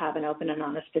needs to have an open and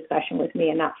honest discussion with me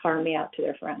and not farm me out to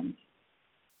their friends,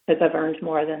 because I've earned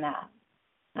more than that.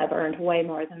 I've earned way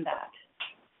more than that.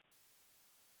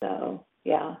 So,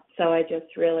 yeah. So I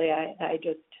just really, that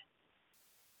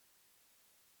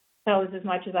was as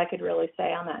much as I could really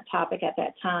say on that topic at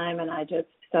that time. And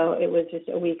so it was just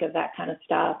a week of that kind of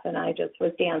stuff. And I just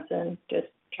was dancing, just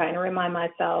trying to remind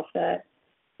myself that,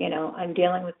 I'm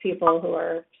dealing with people who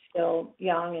are still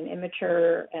young and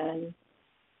immature and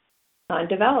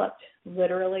undeveloped,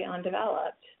 literally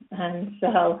undeveloped. And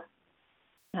so,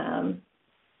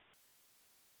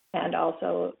 and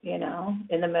also, in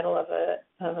the middle of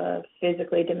a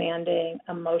physically demanding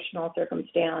emotional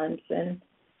circumstance. And,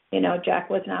 Jack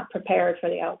was not prepared for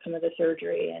the outcome of the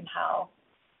surgery and how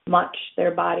much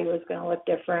their body was going to look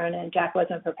different. And Jack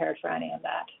wasn't prepared for any of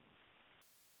that.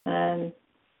 And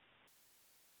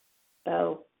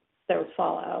so there was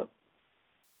fallout,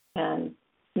 and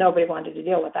nobody wanted to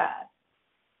deal with that.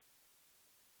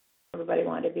 Everybody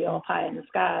wanted to be all pie in the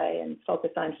sky and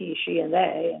focus on he, she, and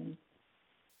they. And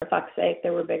for fuck's sake,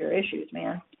 there were bigger issues,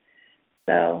 man.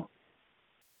 So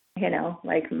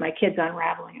like my kid's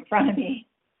unraveling in front of me,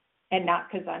 and not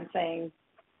because I'm saying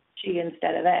she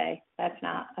instead of they. That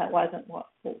wasn't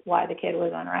why the kid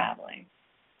was unraveling.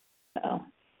 So,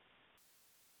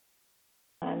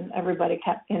 and everybody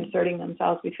kept inserting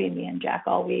themselves between me and Jack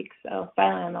all week. So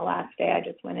finally on the last day, I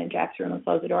just went in Jack's room and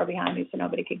closed the door behind me so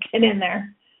nobody could get in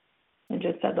there, and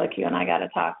just said, look, you and I got to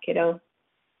talk, kiddo.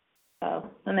 So,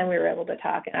 and then we were able to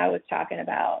talk, and I was talking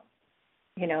about,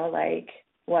 like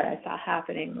what I saw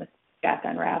happening with Jack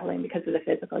unraveling because of the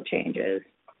physical changes.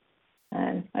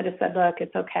 And I just said, look,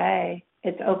 it's okay.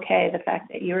 It's okay, the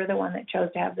fact that you're the one that chose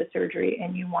to have the surgery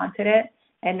and you wanted it,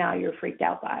 and now you're freaked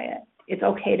out by it. It's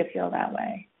okay to feel that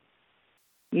way.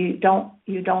 You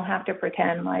don't have to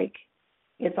pretend like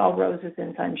it's all roses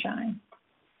and sunshine.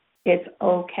 It's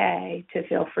okay to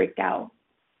feel freaked out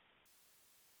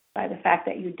by the fact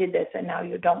that you did this and now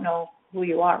you don't know who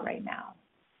you are right now.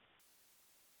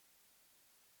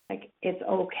 Like, it's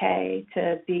okay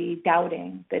to be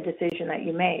doubting the decision that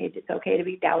you made. It's okay to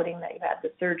be doubting that you had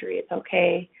the surgery. It's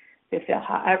okay to feel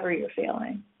however you're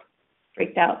feeling.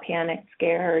 Freaked out, panicked,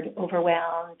 scared,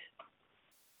 overwhelmed,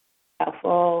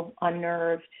 doubtful,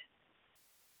 unnerved,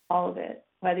 all of it.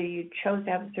 Whether you chose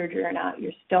to have the surgery or not,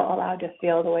 you're still allowed to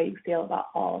feel the way you feel about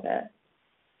all of it.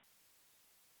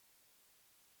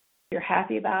 If you're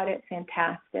happy about it,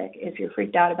 fantastic. If you're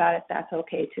freaked out about it, that's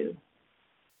okay too.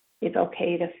 It's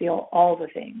okay to feel all the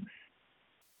things,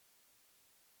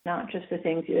 not just the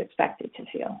things you expected to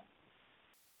feel.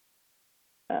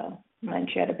 So, and then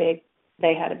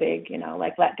they had a big,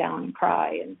 like let down and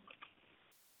cry. And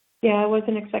yeah, I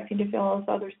wasn't expecting to feel all this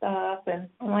other stuff. And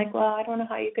I'm like, well, I don't know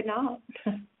how you could not.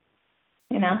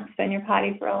 It's been your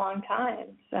potty for a long time.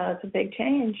 So it's a big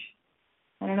change.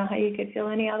 I don't know how you could feel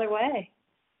any other way.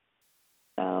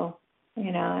 So,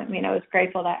 I was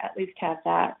grateful that at least have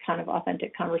that kind of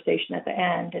authentic conversation at the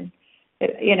end. And,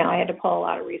 I had to pull a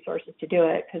lot of resources to do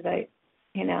it because I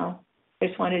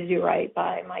just wanted to do right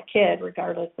by my kid,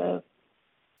 regardless of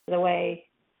the way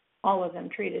all of them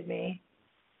treated me.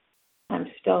 I'm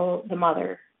still the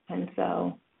mother. And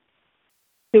so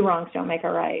two wrongs don't make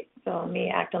a right. So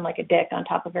me acting like a dick on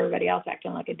top of everybody else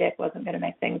acting like a dick wasn't going to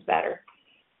make things better.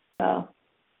 So,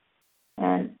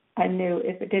 and I knew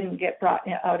if it didn't get brought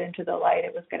out into the light,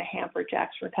 it was going to hamper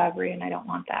Jack's recovery, and I don't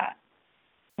want that.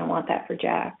 I don't want that for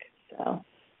Jack. So,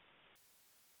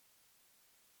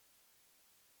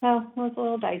 well, it was a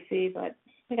little dicey, but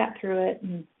we got through it,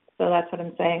 and so that's what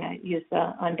I'm saying. I used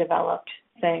the undeveloped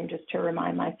thing just to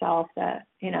remind myself that,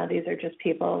 these are just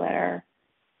people that are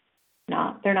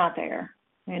they're not there.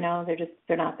 They're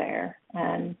not there.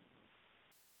 And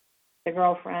the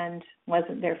girlfriend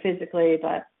wasn't there physically,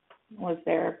 but was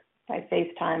there by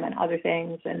FaceTime and other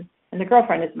things, and the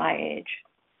girlfriend is my age.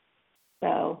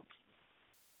 So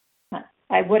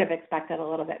I would have expected a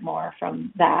little bit more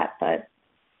from that, but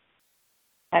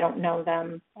I don't know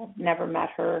them. I've never met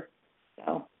her.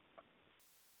 So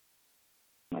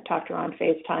I talked to her on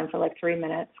FaceTime for like 3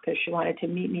 minutes because she wanted to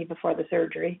meet me before the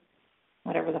surgery,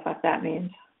 whatever the fuck that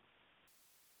means.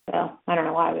 So I don't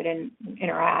know why we didn't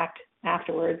interact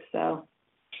afterwards. So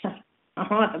I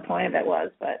don't know what the point of it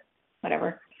was, but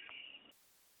whatever.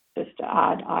 Just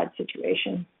an odd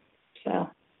situation. So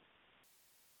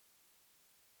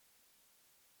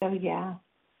yeah,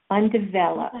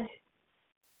 undeveloped.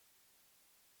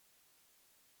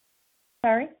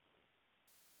 Sorry?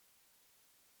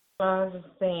 Well, I was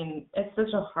just saying, it's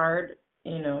such a hard,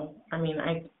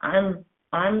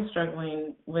 I'm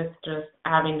struggling with just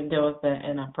having to deal with it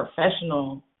in a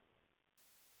professional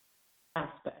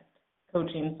aspect,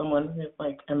 coaching someone who's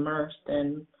like immersed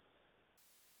in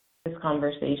this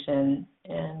conversation,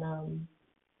 and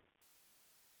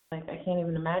I can't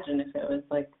even imagine if it was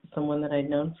like someone that I'd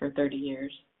known for 30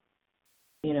 years,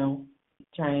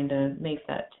 trying to make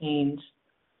that change.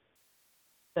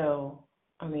 So,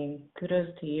 kudos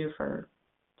to you for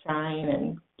trying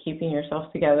and keeping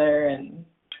yourself together and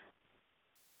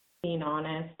being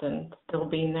honest and still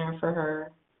being there for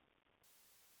her.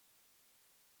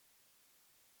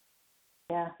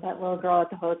 Yeah, that little girl at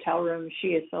the hotel room, she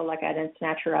is so lucky I didn't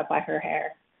snatch her up by her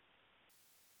hair.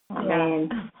 I mean,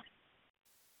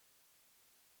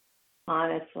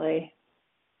 honestly,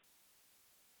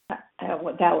 that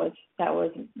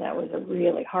was a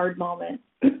really hard moment.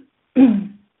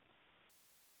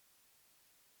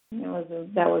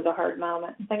 That was a hard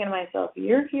moment. I'm thinking to myself,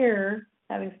 you're here,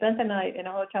 having spent the night in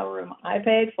a hotel room I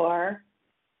paid for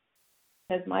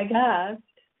as my guest,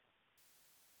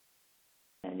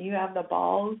 and you have the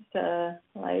balls to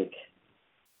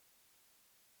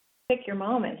pick your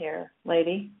moment here,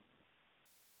 lady.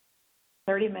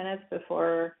 30 minutes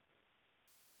before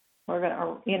we're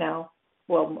gonna,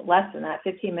 well, less than that,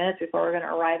 15 minutes before we're going to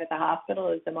arrive at the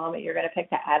hospital is the moment you're going to pick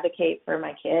to advocate for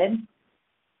my kid.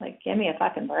 Like, give me a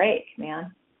fucking break,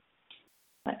 man.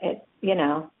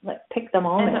 Pick the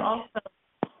moment.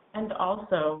 And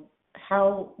also,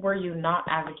 how were you not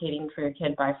advocating for your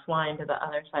kid by flying to the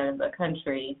other side of the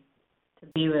country to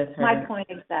be with her? My point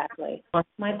exactly.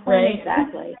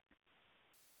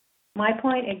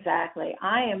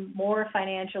 I am more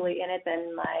financially in it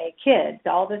than my kids.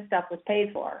 All this stuff was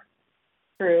paid for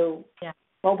through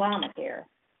Obamacare.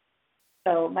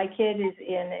 So my kid is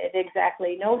in it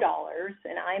exactly no dollars,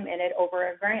 and I'm in it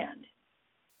over $1,000.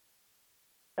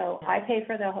 So I pay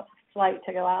for the flight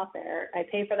to go out there. I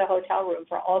pay for the hotel room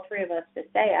for all three of us to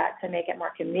stay at to make it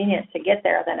more convenient to get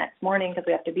there the next morning because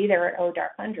we have to be there at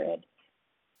dark 100.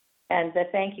 And the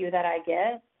thank you that I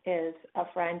get is a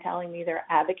friend telling me they're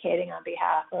advocating on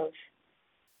behalf of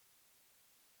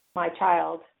my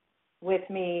child with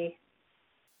me,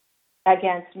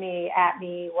 against me, at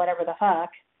me, whatever the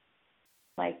fuck.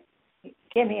 Like,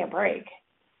 give me a break.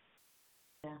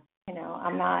 Yeah.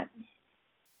 I'm not.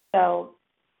 So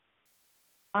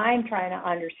I'm trying to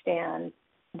understand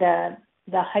the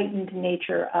heightened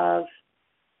nature of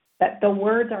that the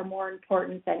words are more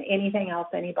important than anything else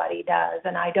anybody does,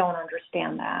 and I don't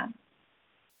understand that.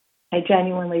 I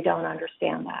genuinely don't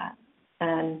understand that.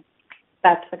 And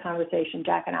that's the conversation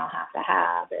Jack and I'll have to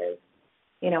have is,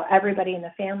 everybody in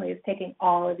the family is taking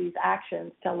all of these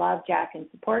actions to love Jack and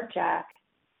support Jack.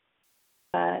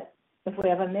 But if we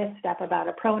have a misstep about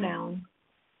a pronoun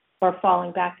or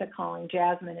falling back to calling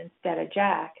Jasmine instead of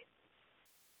Jack,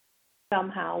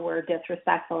 somehow we're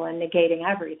disrespectful and negating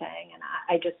everything. And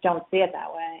I just don't see it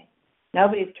that way.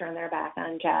 Nobody's turned their back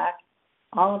on Jack.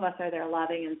 All of us are there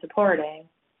loving and supporting.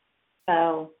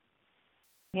 So,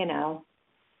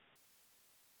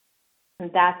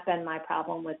 and that's been my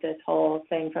problem with this whole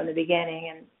thing from the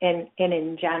beginning and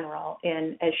in general,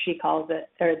 as she calls it,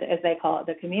 or as they call it,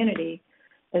 the community,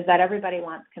 is that everybody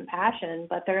wants compassion,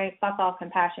 but there ain't fuck all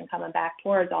compassion coming back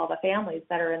towards all the families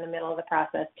that are in the middle of the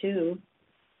process too.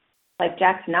 Like,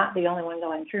 Jack's not the only one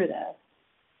going through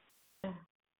this.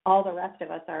 All the rest of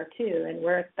us are too, and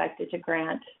we're expected to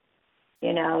grant,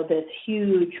 this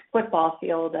huge football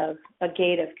field of a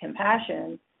gate of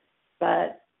compassion,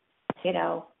 but,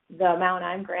 the amount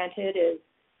I'm granted is,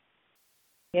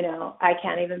 I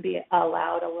can't even be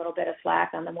allowed a little bit of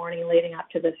slack on the morning leading up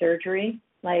to the surgery.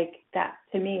 Like, that,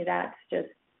 to me, that's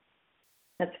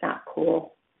not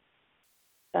cool.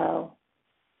 So,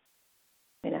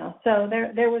 so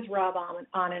there was rub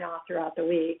on and off throughout the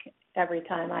week. Every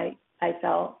time I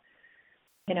felt,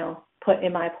 put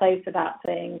in my place about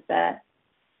things that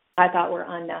I thought were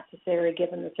unnecessary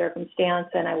given the circumstance,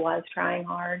 and I was trying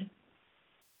hard.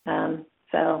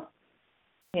 So,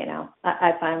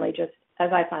 I finally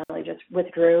just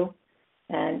withdrew,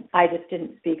 and I just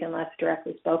didn't speak unless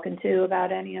directly spoken to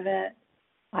about any of it.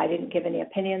 I didn't give any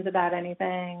opinions about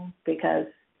anything because,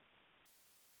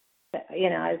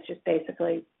 I was just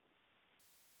basically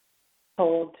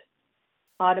told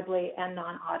audibly and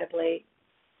non-audibly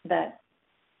that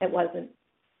it wasn't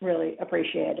really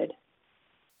appreciated.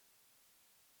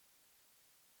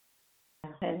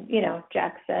 And,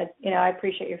 Jack said, I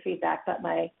appreciate your feedback, but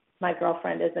my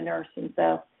girlfriend is a nurse, and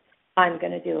so I'm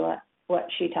going to do what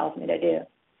she tells me to do.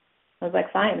 I was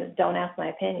like, fine, don't ask my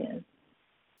opinion.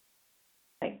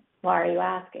 Like, why are you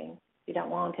asking? You don't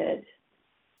want it.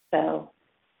 So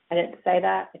I didn't say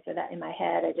that. I said that in my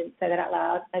head. I didn't say that out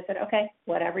loud. I said, okay,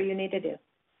 whatever you need to do.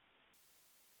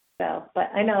 So, but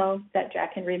I know that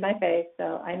Jack can read my face,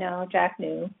 so I know Jack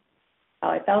knew how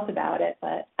I felt about it,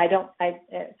 but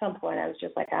at some point I was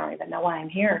just like, I don't even know why I'm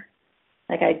here.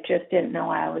 Like, I just didn't know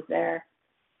why I was there.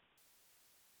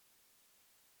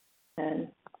 And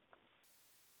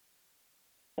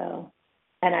so,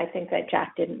 and I think that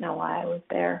Jack didn't know why I was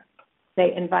there.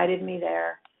 They invited me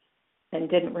there and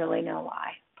didn't really know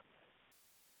why.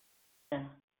 Yeah.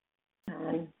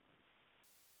 And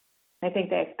I think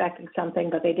they expected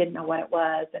something, but they didn't know what it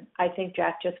was. And I think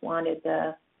Jack just wanted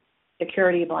the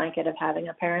security blanket of having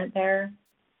a parent there,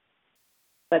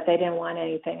 but they didn't want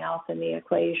anything else in the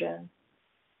equation.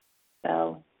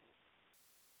 So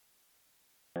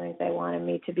I think they wanted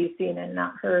me to be seen and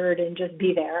not heard and just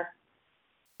be there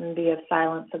and be of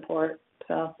silent support.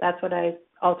 So that's what I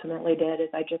ultimately did, is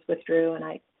I just withdrew, and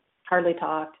I hardly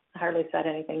talked, hardly said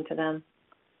anything to them.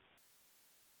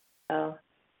 So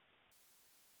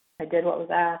I did what was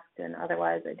asked, and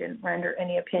otherwise I didn't render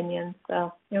any opinions.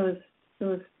 So it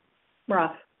was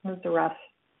rough. It was a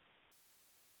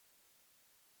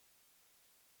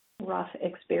rough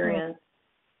experience.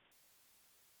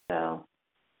 So,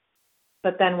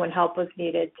 But then when help was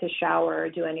needed to shower or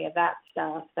do any of that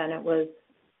stuff, then it was,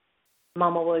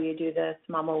 Mama, will you do this?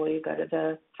 Mama, will you go to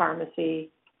the pharmacy?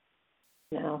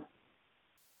 No.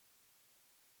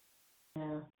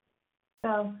 Yeah.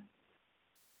 So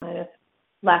I just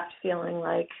left feeling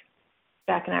like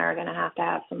Jack and I are going to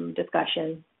have some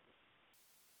discussion,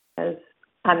 because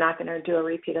I'm not going to do a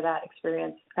repeat of that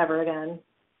experience ever again.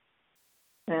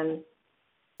 And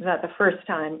it's not the first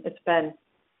time it's been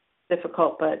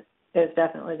difficult, but it's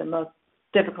definitely the most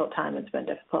difficult time it's been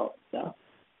difficult. So,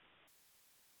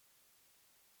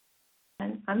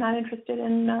 and I'm not interested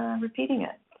in repeating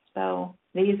it. So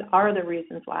these are the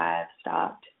reasons why I've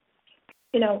stopped,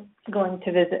 going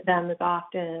to visit them as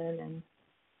often and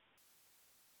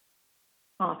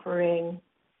offering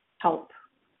help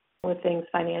with things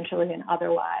financially and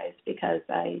otherwise, because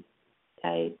I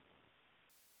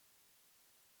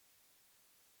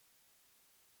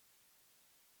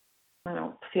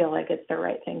don't feel like it's the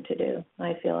right thing to do.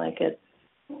 I feel like it's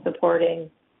supporting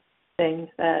things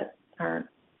that aren't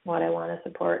what I want to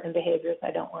support and behaviors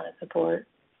I don't want to support.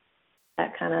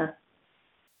 That kind of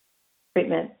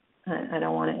treatment, I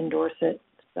don't want to endorse it.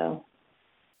 So.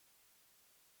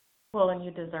 Well, and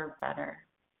you deserve better.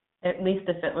 At least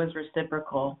if it was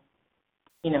reciprocal,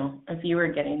 if you were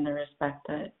getting the respect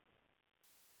that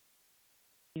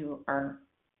you are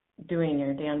doing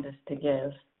your damnedest to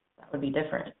give, that would be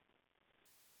different.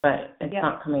 But it's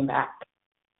not coming back.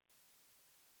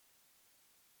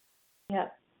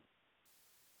 Yep.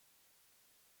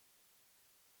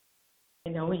 I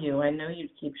know you. I know you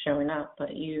keep showing up, but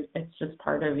it's just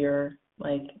part of your,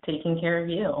 taking care of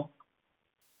you.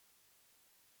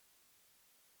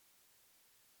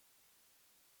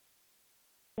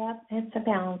 Yep, it's a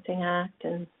balancing act,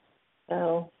 and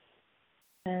so,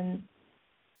 and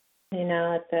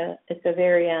at the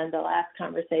very end, the last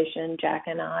conversation Jack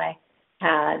and I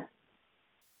had,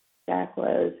 Jack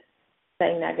was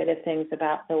saying negative things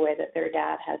about the way that their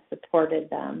dad has supported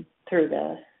them through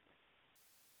this,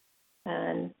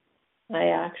 and I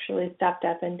actually stepped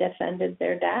up and defended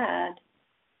their dad,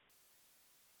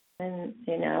 and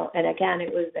and again,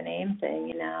 it was the name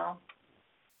thing,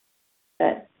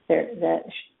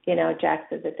 Jack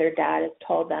said that their dad has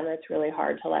told them it's really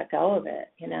hard to let go of it,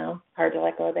 hard to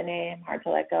let go of the name, hard to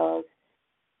let go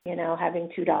of, having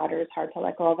two daughters, hard to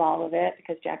let go of all of it,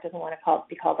 because Jack doesn't want to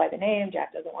be called by the name.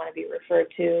 Jack doesn't want to be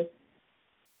referred to,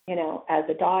 as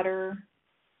a daughter.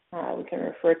 We can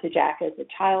refer to Jack as a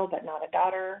child, but not a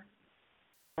daughter.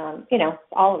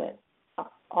 All of it,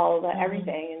 all of the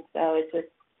everything. And so it's just,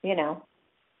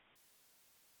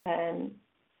 and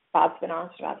Bob's been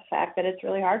honest about the fact that it's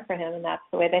really hard for him, and that's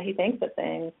the way that he thinks of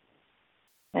things.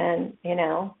 And,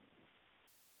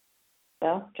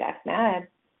 so Jack's mad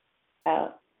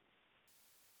about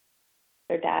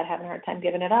their dad having a hard time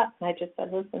giving it up. And I just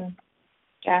said, listen,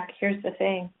 Jack, here's the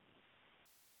thing.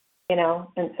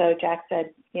 And so Jack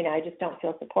said, I just don't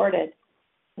feel supported.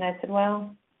 And I said,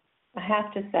 well, I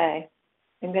have to say,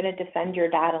 I'm going to defend your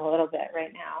dad a little bit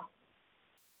right now.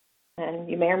 And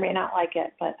you may or may not like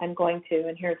it, but I'm going to,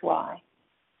 and here's why.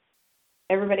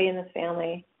 Everybody in this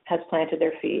family has planted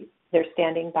their feet. They're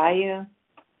standing by you.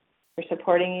 They're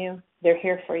supporting you. They're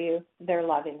here for you. They're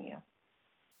loving you.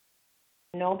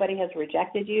 Nobody has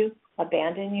rejected you,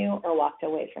 abandoned you, or walked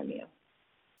away from you.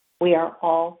 We are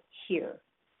all here.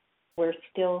 We're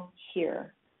still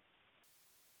here.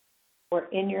 We're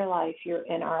in your life. You're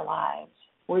in our lives.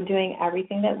 We're doing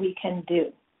everything that we can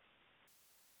do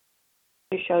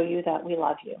to show you that we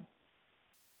love you.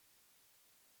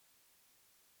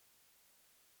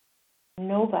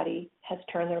 Nobody has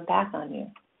turned their back on you.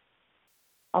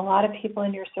 A lot of people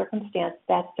in your circumstance,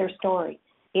 that's their story.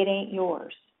 It ain't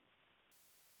yours.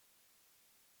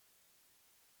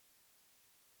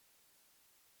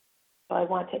 So I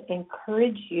want to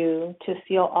encourage you to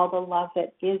feel all the love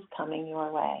that is coming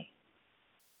your way,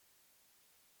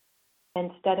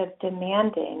 instead of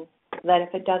demanding that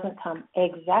if it doesn't come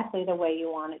exactly the way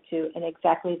you want it to and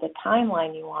exactly the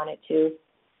timeline you want it to,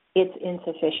 it's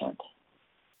insufficient.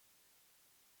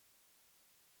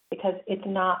 Because it's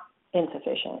not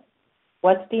insufficient.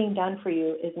 What's being done for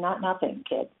you is not nothing,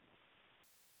 kid.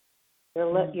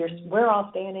 We're all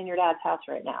staying in your dad's house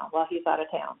right now while he's out of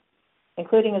town,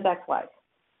 including his ex-wife.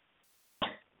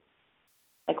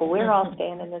 We're all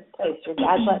staying in this place. Your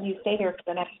dad's letting you stay here for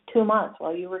the next 2 months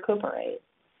while you recuperate.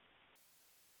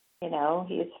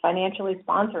 He's financially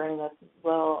sponsoring this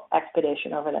little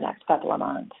expedition over the next couple of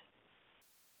months.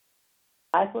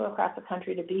 I flew across the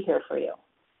country to be here for you.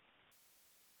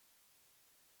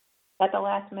 At the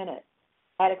last minute,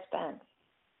 at expense.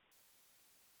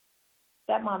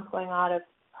 Stepmom's going out of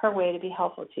her way to be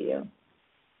helpful to you.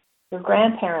 Your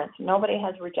grandparents, nobody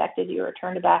has rejected you or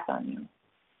turned back on you.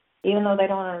 Even though they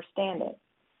don't understand it,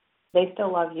 they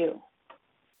still love you.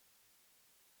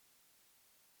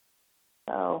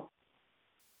 So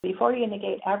before you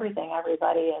negate everything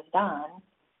everybody has done,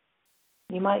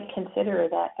 you might consider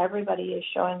that everybody is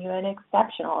showing you an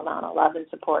exceptional amount of love and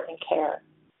support and care.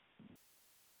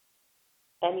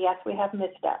 And yes, we have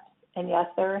missteps. And yes,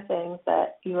 there are things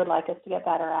that you would like us to get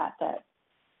better at, that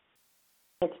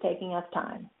it's taking us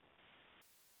time.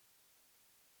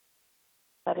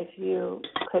 But if you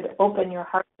could open your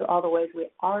heart to all the ways we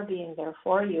are being there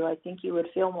for you, I think you would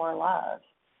feel more love.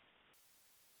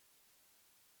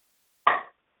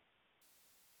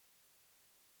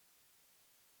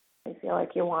 You feel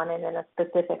like you want it in a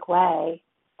specific way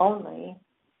only.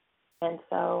 And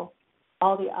so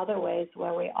all the other ways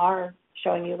where we are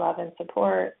showing you love and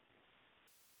support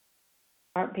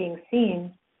aren't being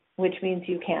seen, which means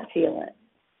you can't feel it.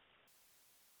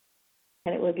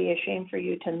 And it would be a shame for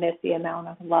you to miss the amount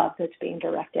of love that's being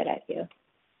directed at you.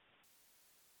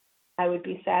 I would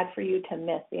be sad for you to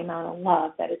miss the amount of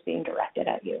love that is being directed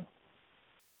at you.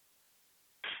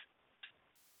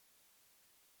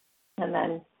 And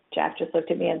then Jack just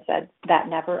looked at me and said, that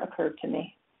never occurred to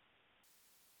me.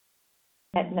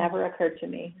 It never occurred to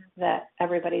me that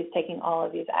everybody's taking all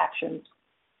of these actions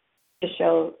to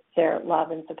show their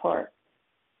love and support.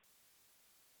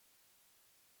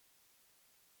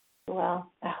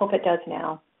 Well, I hope it does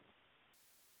now,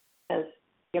 because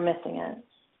you're missing it.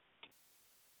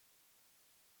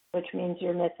 Which means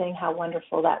you're missing how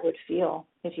wonderful that would feel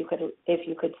if you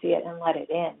could see it and let it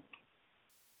in.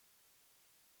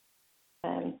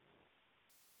 And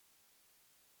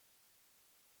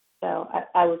so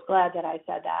I was glad that I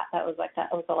said that. That was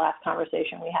the last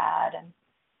conversation we had,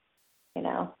 and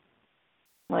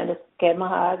I just gave him a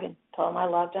hug and told him I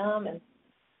loved him, and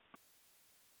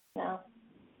I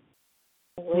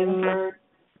was leaving for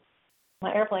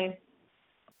my airplane.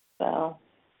 So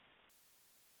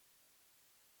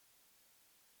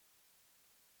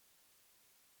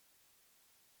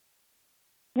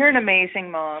You're an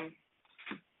amazing mom.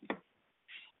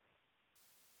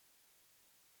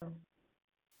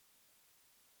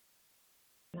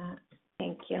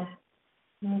 thank you.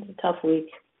 It was a tough week.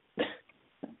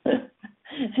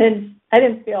 And I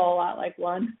didn't feel a lot like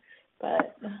one,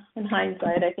 but in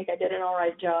hindsight, I think I did an all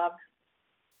right job.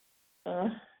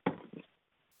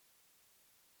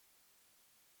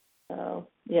 So,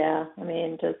 yeah, I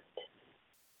mean, just,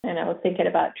 thinking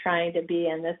about trying to be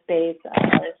in this space of,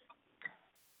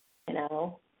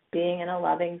 being in a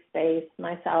loving space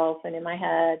myself and in my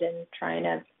head, and trying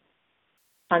to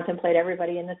contemplate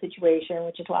everybody in the situation,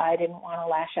 which is why I didn't want to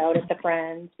lash out at the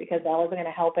friends, because that wasn't going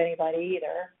to help anybody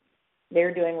either.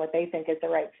 They're doing what they think is the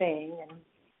right thing, and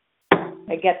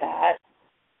I get that.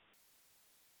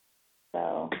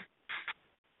 So,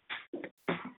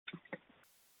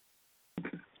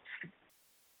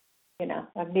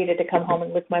 I've needed to come home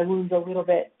and lick my wounds a little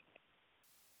bit.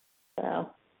 So,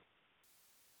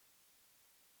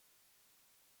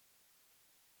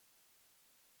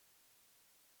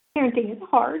 parenting is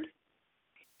hard.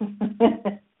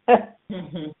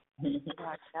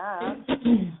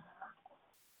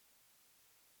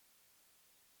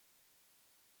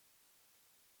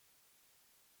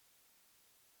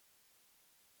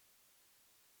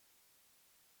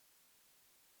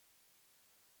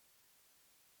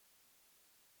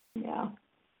 Yeah.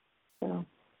 So,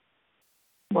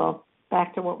 well,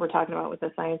 back to what we're talking about with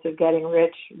the science of getting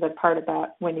rich, the part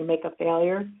about when you make a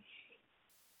failure.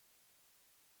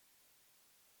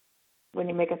 When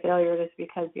you make a failure, it is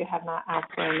because you have not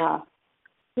asked for enough.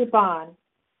 Keep on,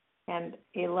 and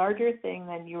a larger thing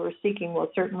than you were seeking will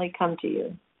certainly come to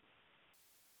you.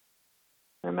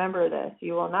 Remember this: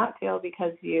 you will not fail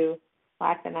because you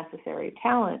lack the necessary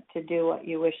talent to do what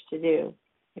you wish to do.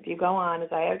 If you go on as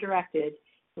I have directed,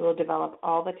 you will develop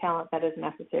all the talent that is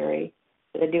necessary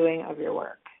for the doing of your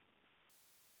work.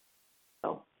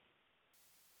 So,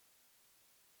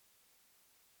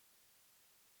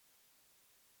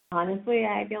 honestly,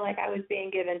 I feel like I was being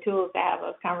given tools to have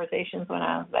those conversations when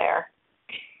I was there.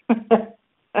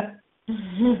 I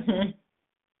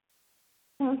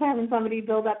was having somebody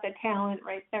build up the talent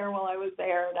right there while I was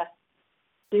there to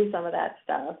do some of that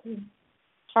stuff. It's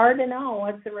hard to know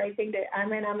what's the right thing to.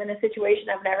 I'm in a situation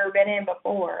I've never been in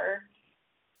before.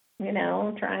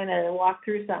 Trying to walk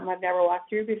through something I've never walked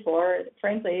through before.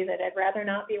 Frankly, that I'd rather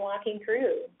not be walking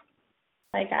through.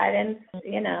 Like I didn't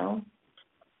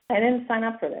sign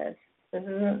up for this. This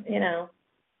isn't,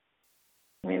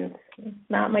 it's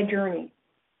not my journey.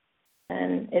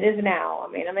 And it is now.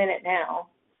 I'm in it now.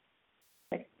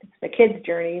 Like, it's the kids'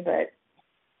 journey, but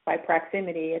by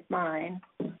proximity, it's mine.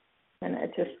 And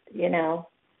it's just,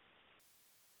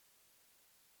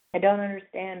 I don't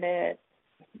understand it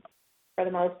for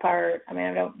the most part. I mean,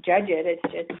 I don't judge it.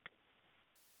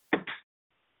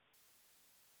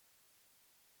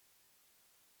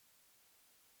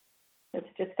 It's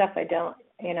just stuff I don't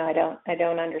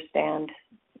understand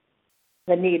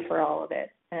the need for all of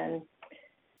it. And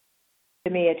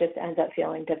to me, it just ends up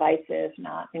feeling divisive,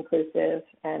 not inclusive.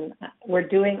 And we're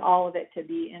doing all of it to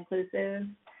be inclusive,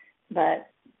 but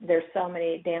there's so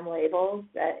many damn labels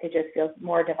that it just feels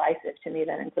more divisive to me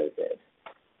than inclusive.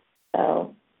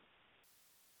 So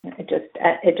it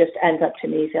just ends up to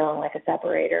me feeling like a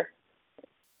separator.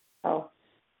 So,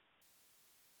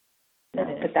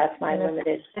 but that's my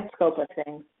limited scope of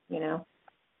things,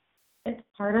 It's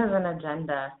part of an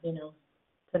agenda,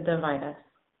 to divide us.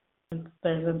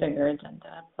 There's a bigger agenda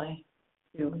at play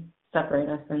to separate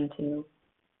us into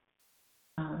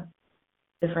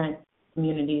different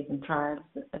communities and tribes.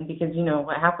 And because,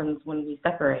 what happens when we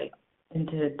separate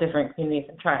into different communities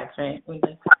and tribes, right? We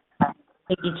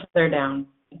take each other down.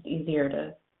 It's easier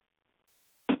to...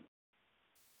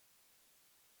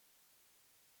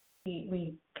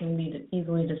 We can be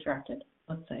easily distracted,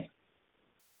 let's say.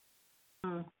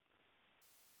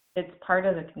 It's part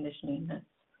of the conditioning. That's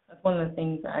one of the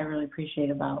things that I really appreciate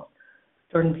about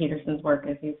Jordan Peterson's work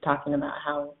is he's talking about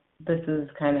how this is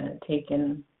kind of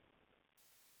taken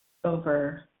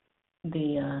over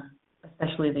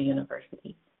especially the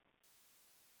university.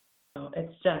 So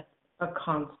it's just a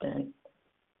constant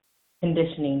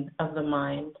conditioning of the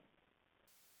mind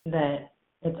that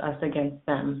it's us against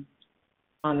them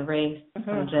on race,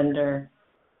 on gender,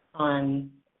 on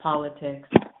politics,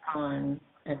 on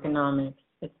economics.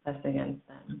 It's us against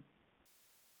them.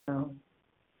 So,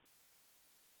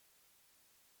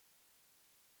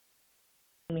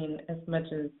 I mean, as much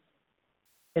as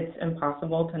it's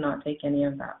impossible to not take any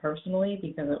of that personally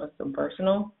because it was so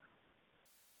personal,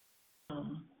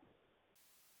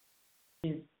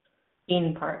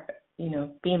 being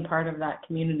part of that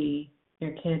community,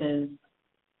 your kid is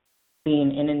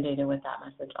being inundated with that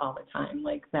message all the time.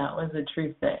 Like, that was a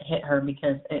truth that hit her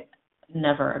because it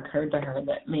never occurred to her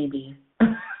that maybe,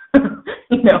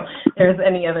 there's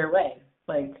any other way.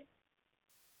 Like,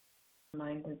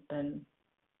 mind has been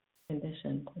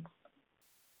conditioned. It's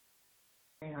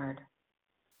very hard.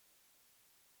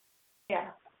 Yeah.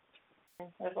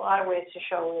 There's a lot of ways to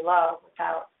show we love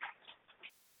without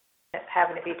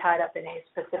having to be tied up in a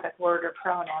specific word or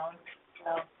pronoun.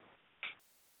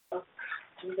 So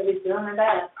everybody's doing their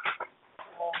best.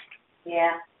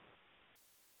 Yeah.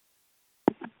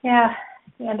 Yeah.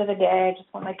 At the end of the day, I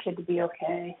just want my kid to be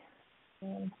okay.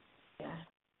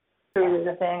 Truly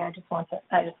the thing. I just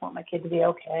want my kid to be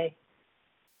okay.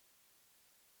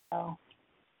 So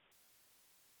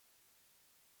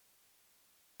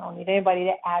I don't need anybody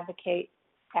to advocate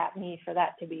at me for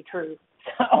that to be true.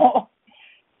 So,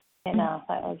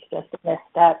 that was just a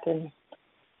misstep,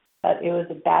 but it was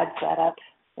a bad setup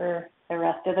for the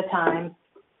rest of the time.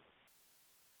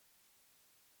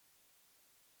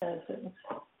 Because it was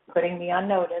putting me on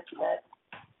notice that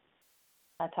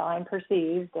that's how I'm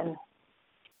perceived, and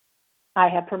I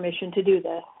have permission to do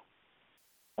this.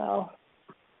 So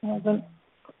it wasn't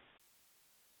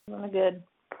a good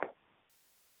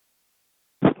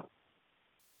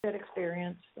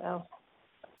experience. So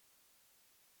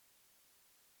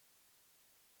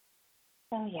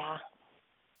yeah.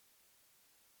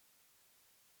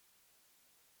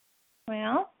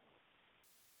 Well,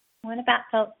 what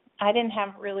about I didn't have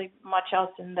really much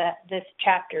else in this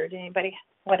chapter. Did anybody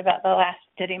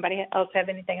else have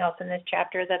anything else in this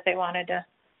chapter that they wanted to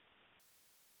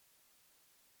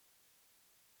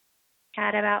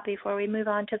chat about before we move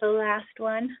on to the last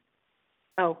one?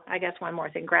 Oh, I guess one more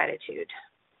thing, gratitude.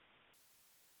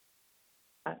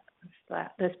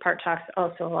 This part talks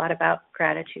also a lot about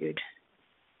gratitude,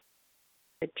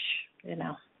 which,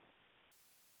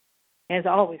 is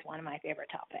always one of my favorite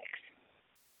topics.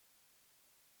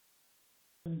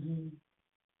 Mm-hmm.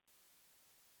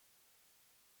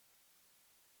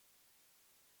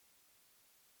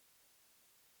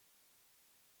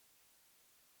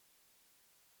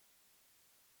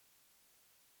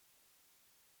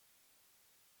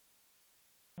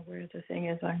 Where the thing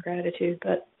is on gratitude,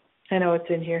 but I know it's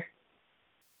in here.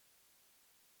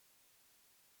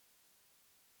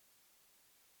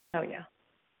 Oh, yeah.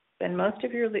 Spend most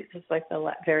of your this is like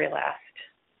the very last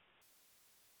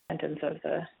sentence of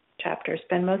the chapter.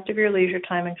 Spend most of your leisure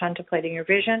time in contemplating your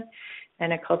vision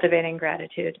and in cultivating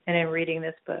gratitude and in reading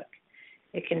this book.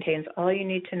 It contains all you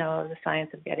need to know of the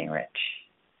science of getting rich.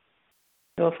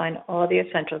 You will find all the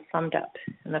essentials summed up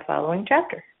in the following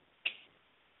chapter.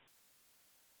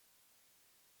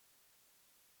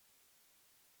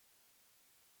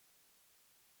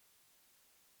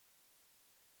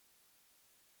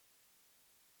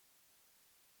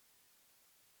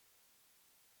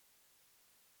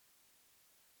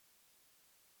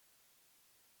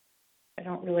 I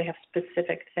don't really have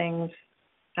specific things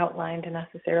outlined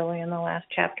necessarily in the last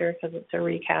chapter because it's a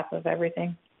recap of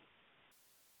everything.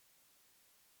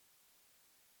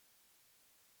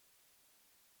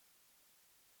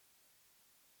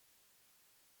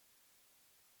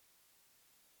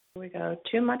 Here we go.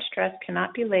 Too much stress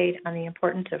cannot be laid on the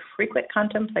importance of frequent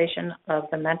contemplation of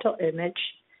the mental image,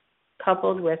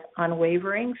 coupled with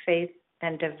unwavering faith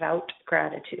and devout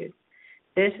gratitude.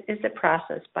 This is the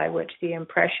process by which the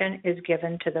impression is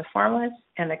given to the formless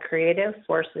and the creative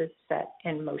forces set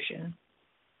in motion.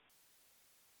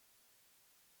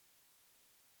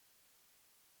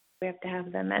 We have to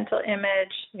have the mental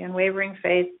image, the unwavering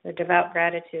faith, the devout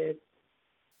gratitude,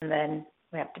 and then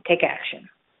we have to take action.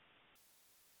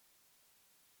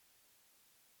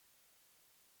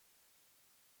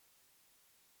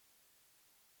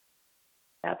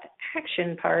 About the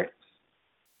action part,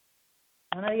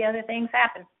 none of the other things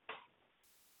happen.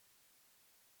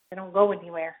 They don't go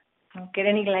anywhere. They don't get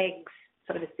any legs,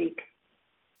 so to speak.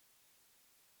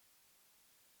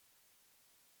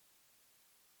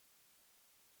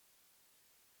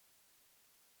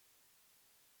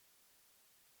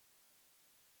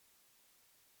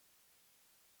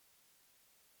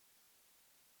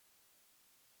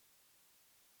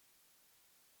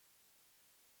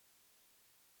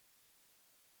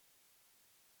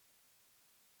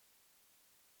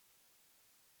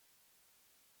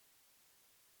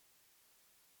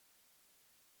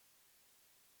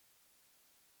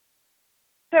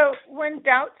 So when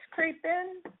doubts creep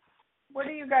in, what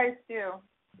do you guys do?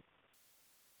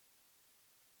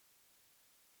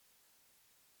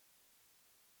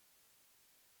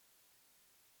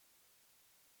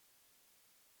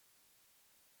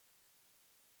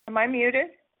 Am I muted?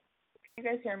 Can you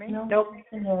guys hear me? No. Nope.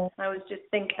 I was just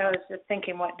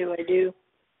thinking, what do I do?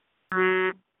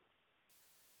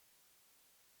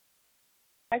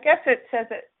 I guess it says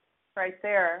it right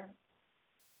there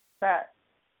that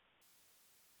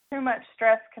too much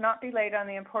stress cannot be laid on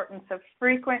the importance of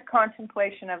frequent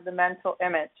contemplation of the mental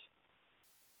image,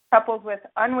 coupled with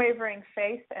unwavering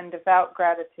faith and devout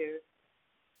gratitude.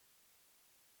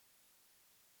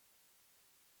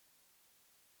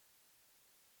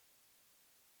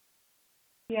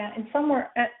 Yeah, and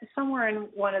somewhere in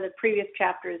one of the previous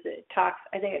chapters, it talks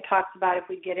about if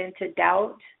we get into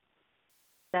doubt,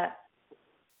 that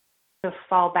to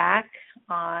fall back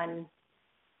on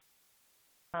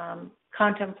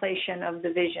contemplation of the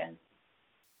vision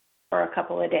for a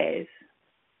couple of days.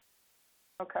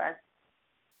 Okay.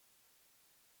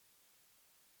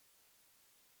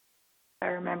 If I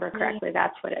remember correctly,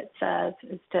 that's what it says,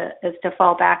 is to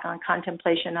fall back on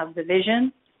contemplation of the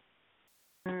vision.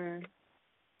 Mm.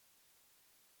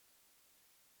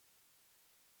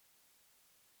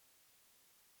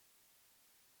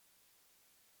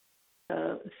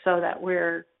 So that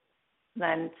we're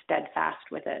then steadfast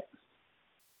with it.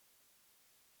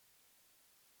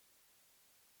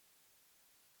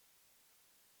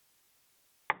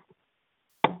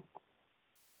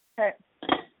 Okay.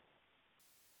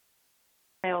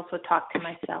 I also talk to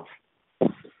myself.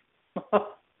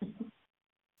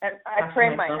 And I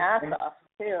pray my ass off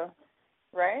too,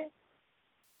 right?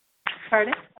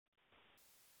 Pardon?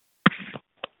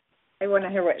 I want to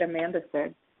hear what Amanda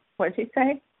said. What did she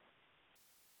say?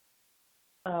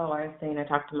 Oh, I was saying I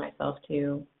talk to myself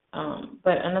too.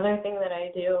 But another thing that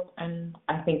I do, and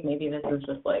I think maybe this is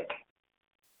just like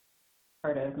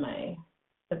part of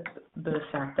the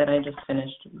fact that I just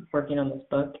finished working on this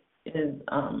book, is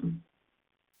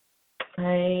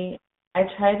I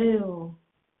try to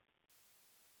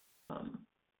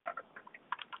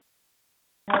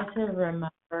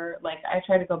remember, like I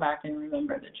try to go back and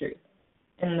remember the truth,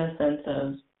 in the sense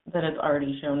of that it's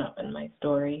already shown up in my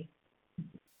story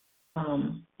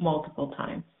multiple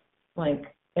times.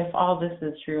 Like, if all this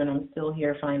is true and I'm still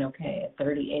here fine, okay, at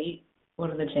 38, what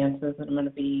are the chances that I'm going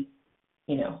to be,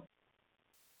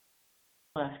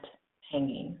 left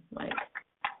hanging? Like,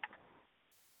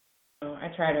 so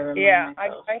I try to remind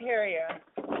myself. I hear you.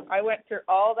 I went through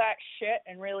all that shit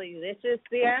and really this is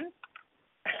the end?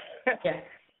 Yeah.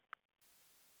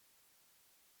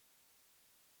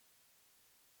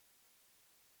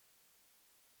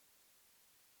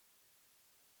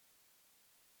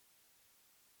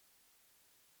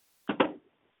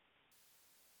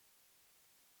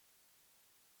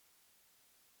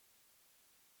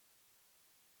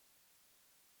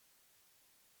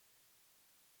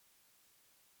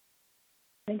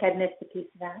 I think I missed a piece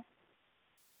of that.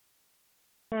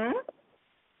 Hmm?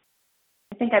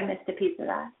 I think I missed a piece of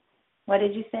that. What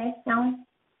did you say, Ellen?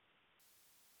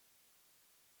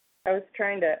 I was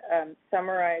trying to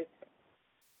summarize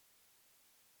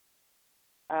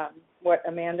what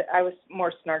Amanda, I was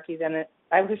more snarky than it.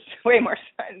 I was way more,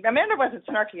 Amanda wasn't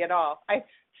snarky at all. I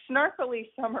snarkily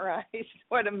summarized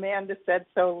what Amanda said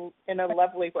so in a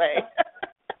lovely way.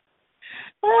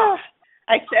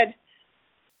 I said,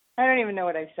 I don't even know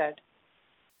what I said.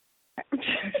 I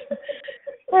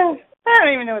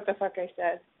don't even know what the fuck I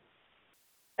said.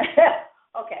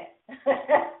 Okay.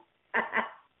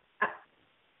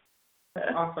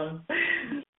 That's awesome.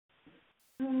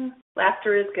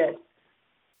 Laughter is good.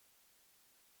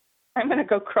 I'm going to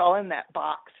go crawl in that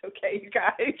box, okay, you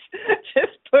guys?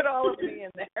 Just put all of me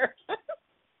in there.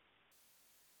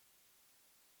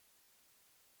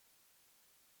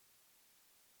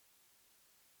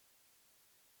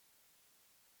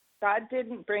 God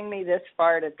didn't bring me this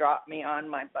far to drop me on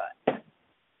my butt.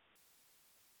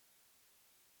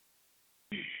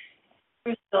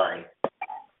 True story.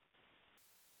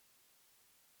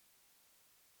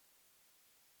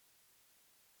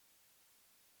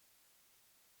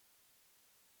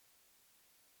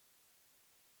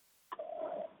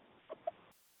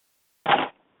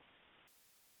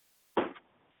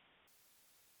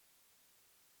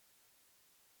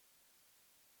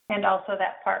 And also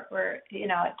that part where,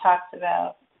 it talks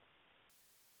about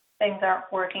things aren't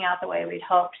working out the way we'd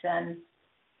hoped, and,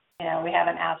 we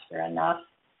haven't asked for enough.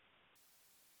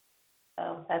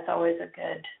 So that's always a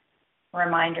good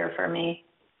reminder for me.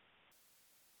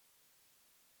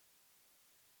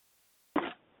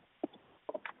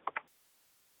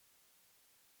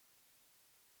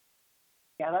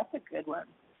 Yeah, that's a good one.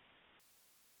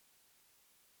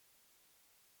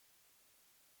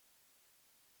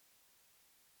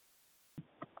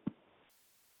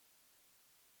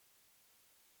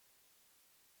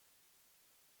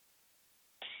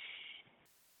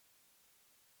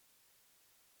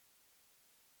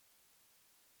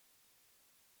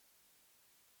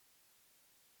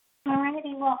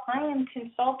 Alrighty, well, I am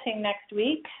consulting next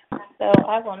week, so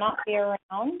I will not be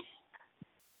around.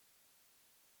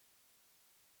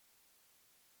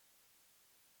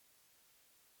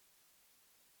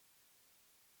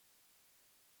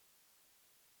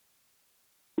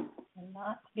 Will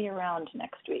not be around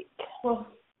next week. Well,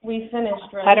 we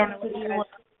finished, right? I don't know So what do you you guys...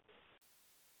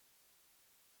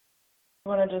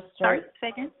 want to just Sorry, start? say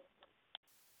again?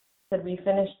 Said we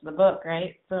finished the book,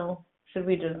 right? So should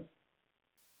we just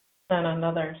set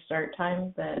another start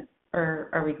time or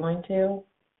are we going to?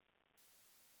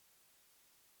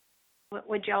 What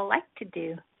would y'all like to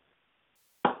do?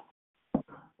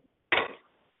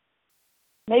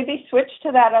 Maybe switch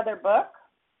to that other book.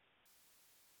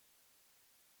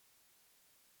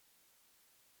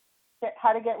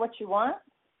 How to Get What You Want.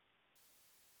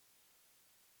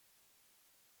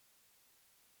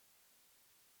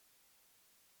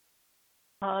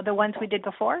 The ones we did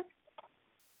before?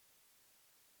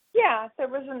 Yeah, there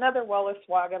was another Wallace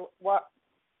Wattles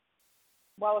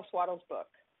book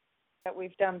that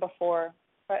we've done before.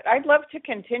 But I'd love to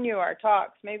continue our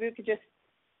talks. Maybe we could just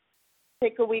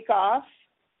take a week off.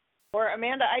 Or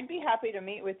Amanda, I'd be happy to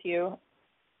meet with you.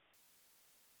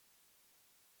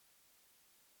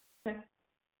 Okay.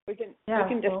 We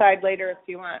can decide later if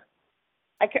you want.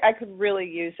 I could really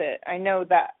use it. I know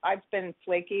that I've been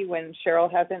flaky when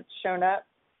Cheryl hasn't shown up,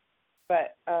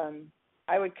 but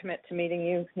I would commit to meeting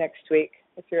you next week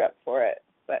if you're up for it.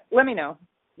 But let me know.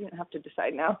 You don't have to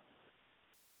decide now.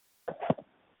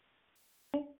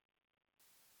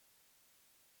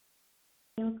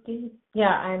 Sounds good. Yeah,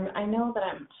 I know that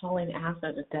I'm hauling ass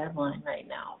at a deadline right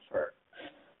now for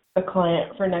a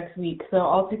client for next week, so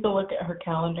I'll take a look at her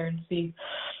calendar and see.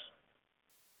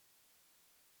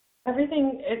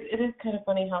 Everything, it is kind of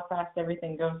funny how fast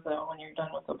everything goes, though, when you're done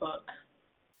with a book.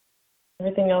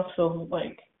 Everything else feels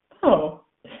like, oh,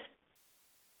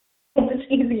 so much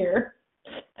easier.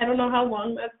 I don't know how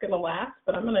long that's going to last,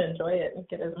 but I'm going to enjoy it and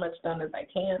get as much done as I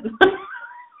can.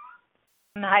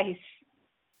 Nice.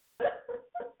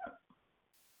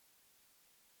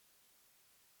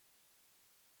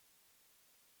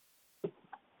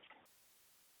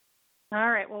 All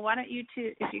right. Well, why don't you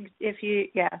two,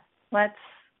 let's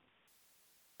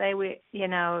say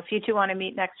if you two want to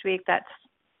meet next week,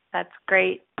 that's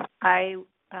great. You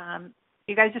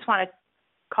guys just want to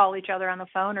call each other on the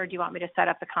phone, or do you want me to set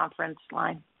up the conference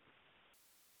line?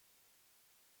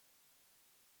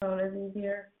 Phone is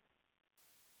easier.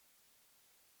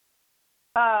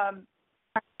 I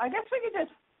guess we could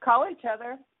just call each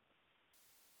other.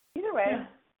 Either way. Yeah.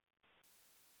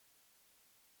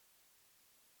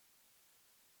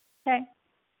 Okay.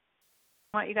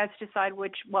 I want you guys to decide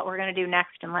what we're going to do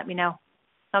next and let me know.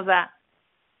 How's that?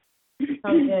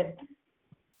 Sounds good.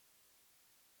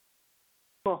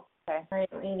 Cool. Okay. All right,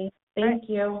 lady. Thank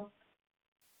you.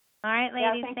 All right,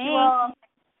 ladies. Thank thanks. you all.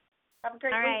 Have a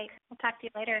great All week. right. We'll talk to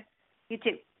you later. You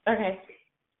too. Okay.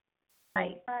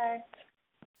 Bye. Bye.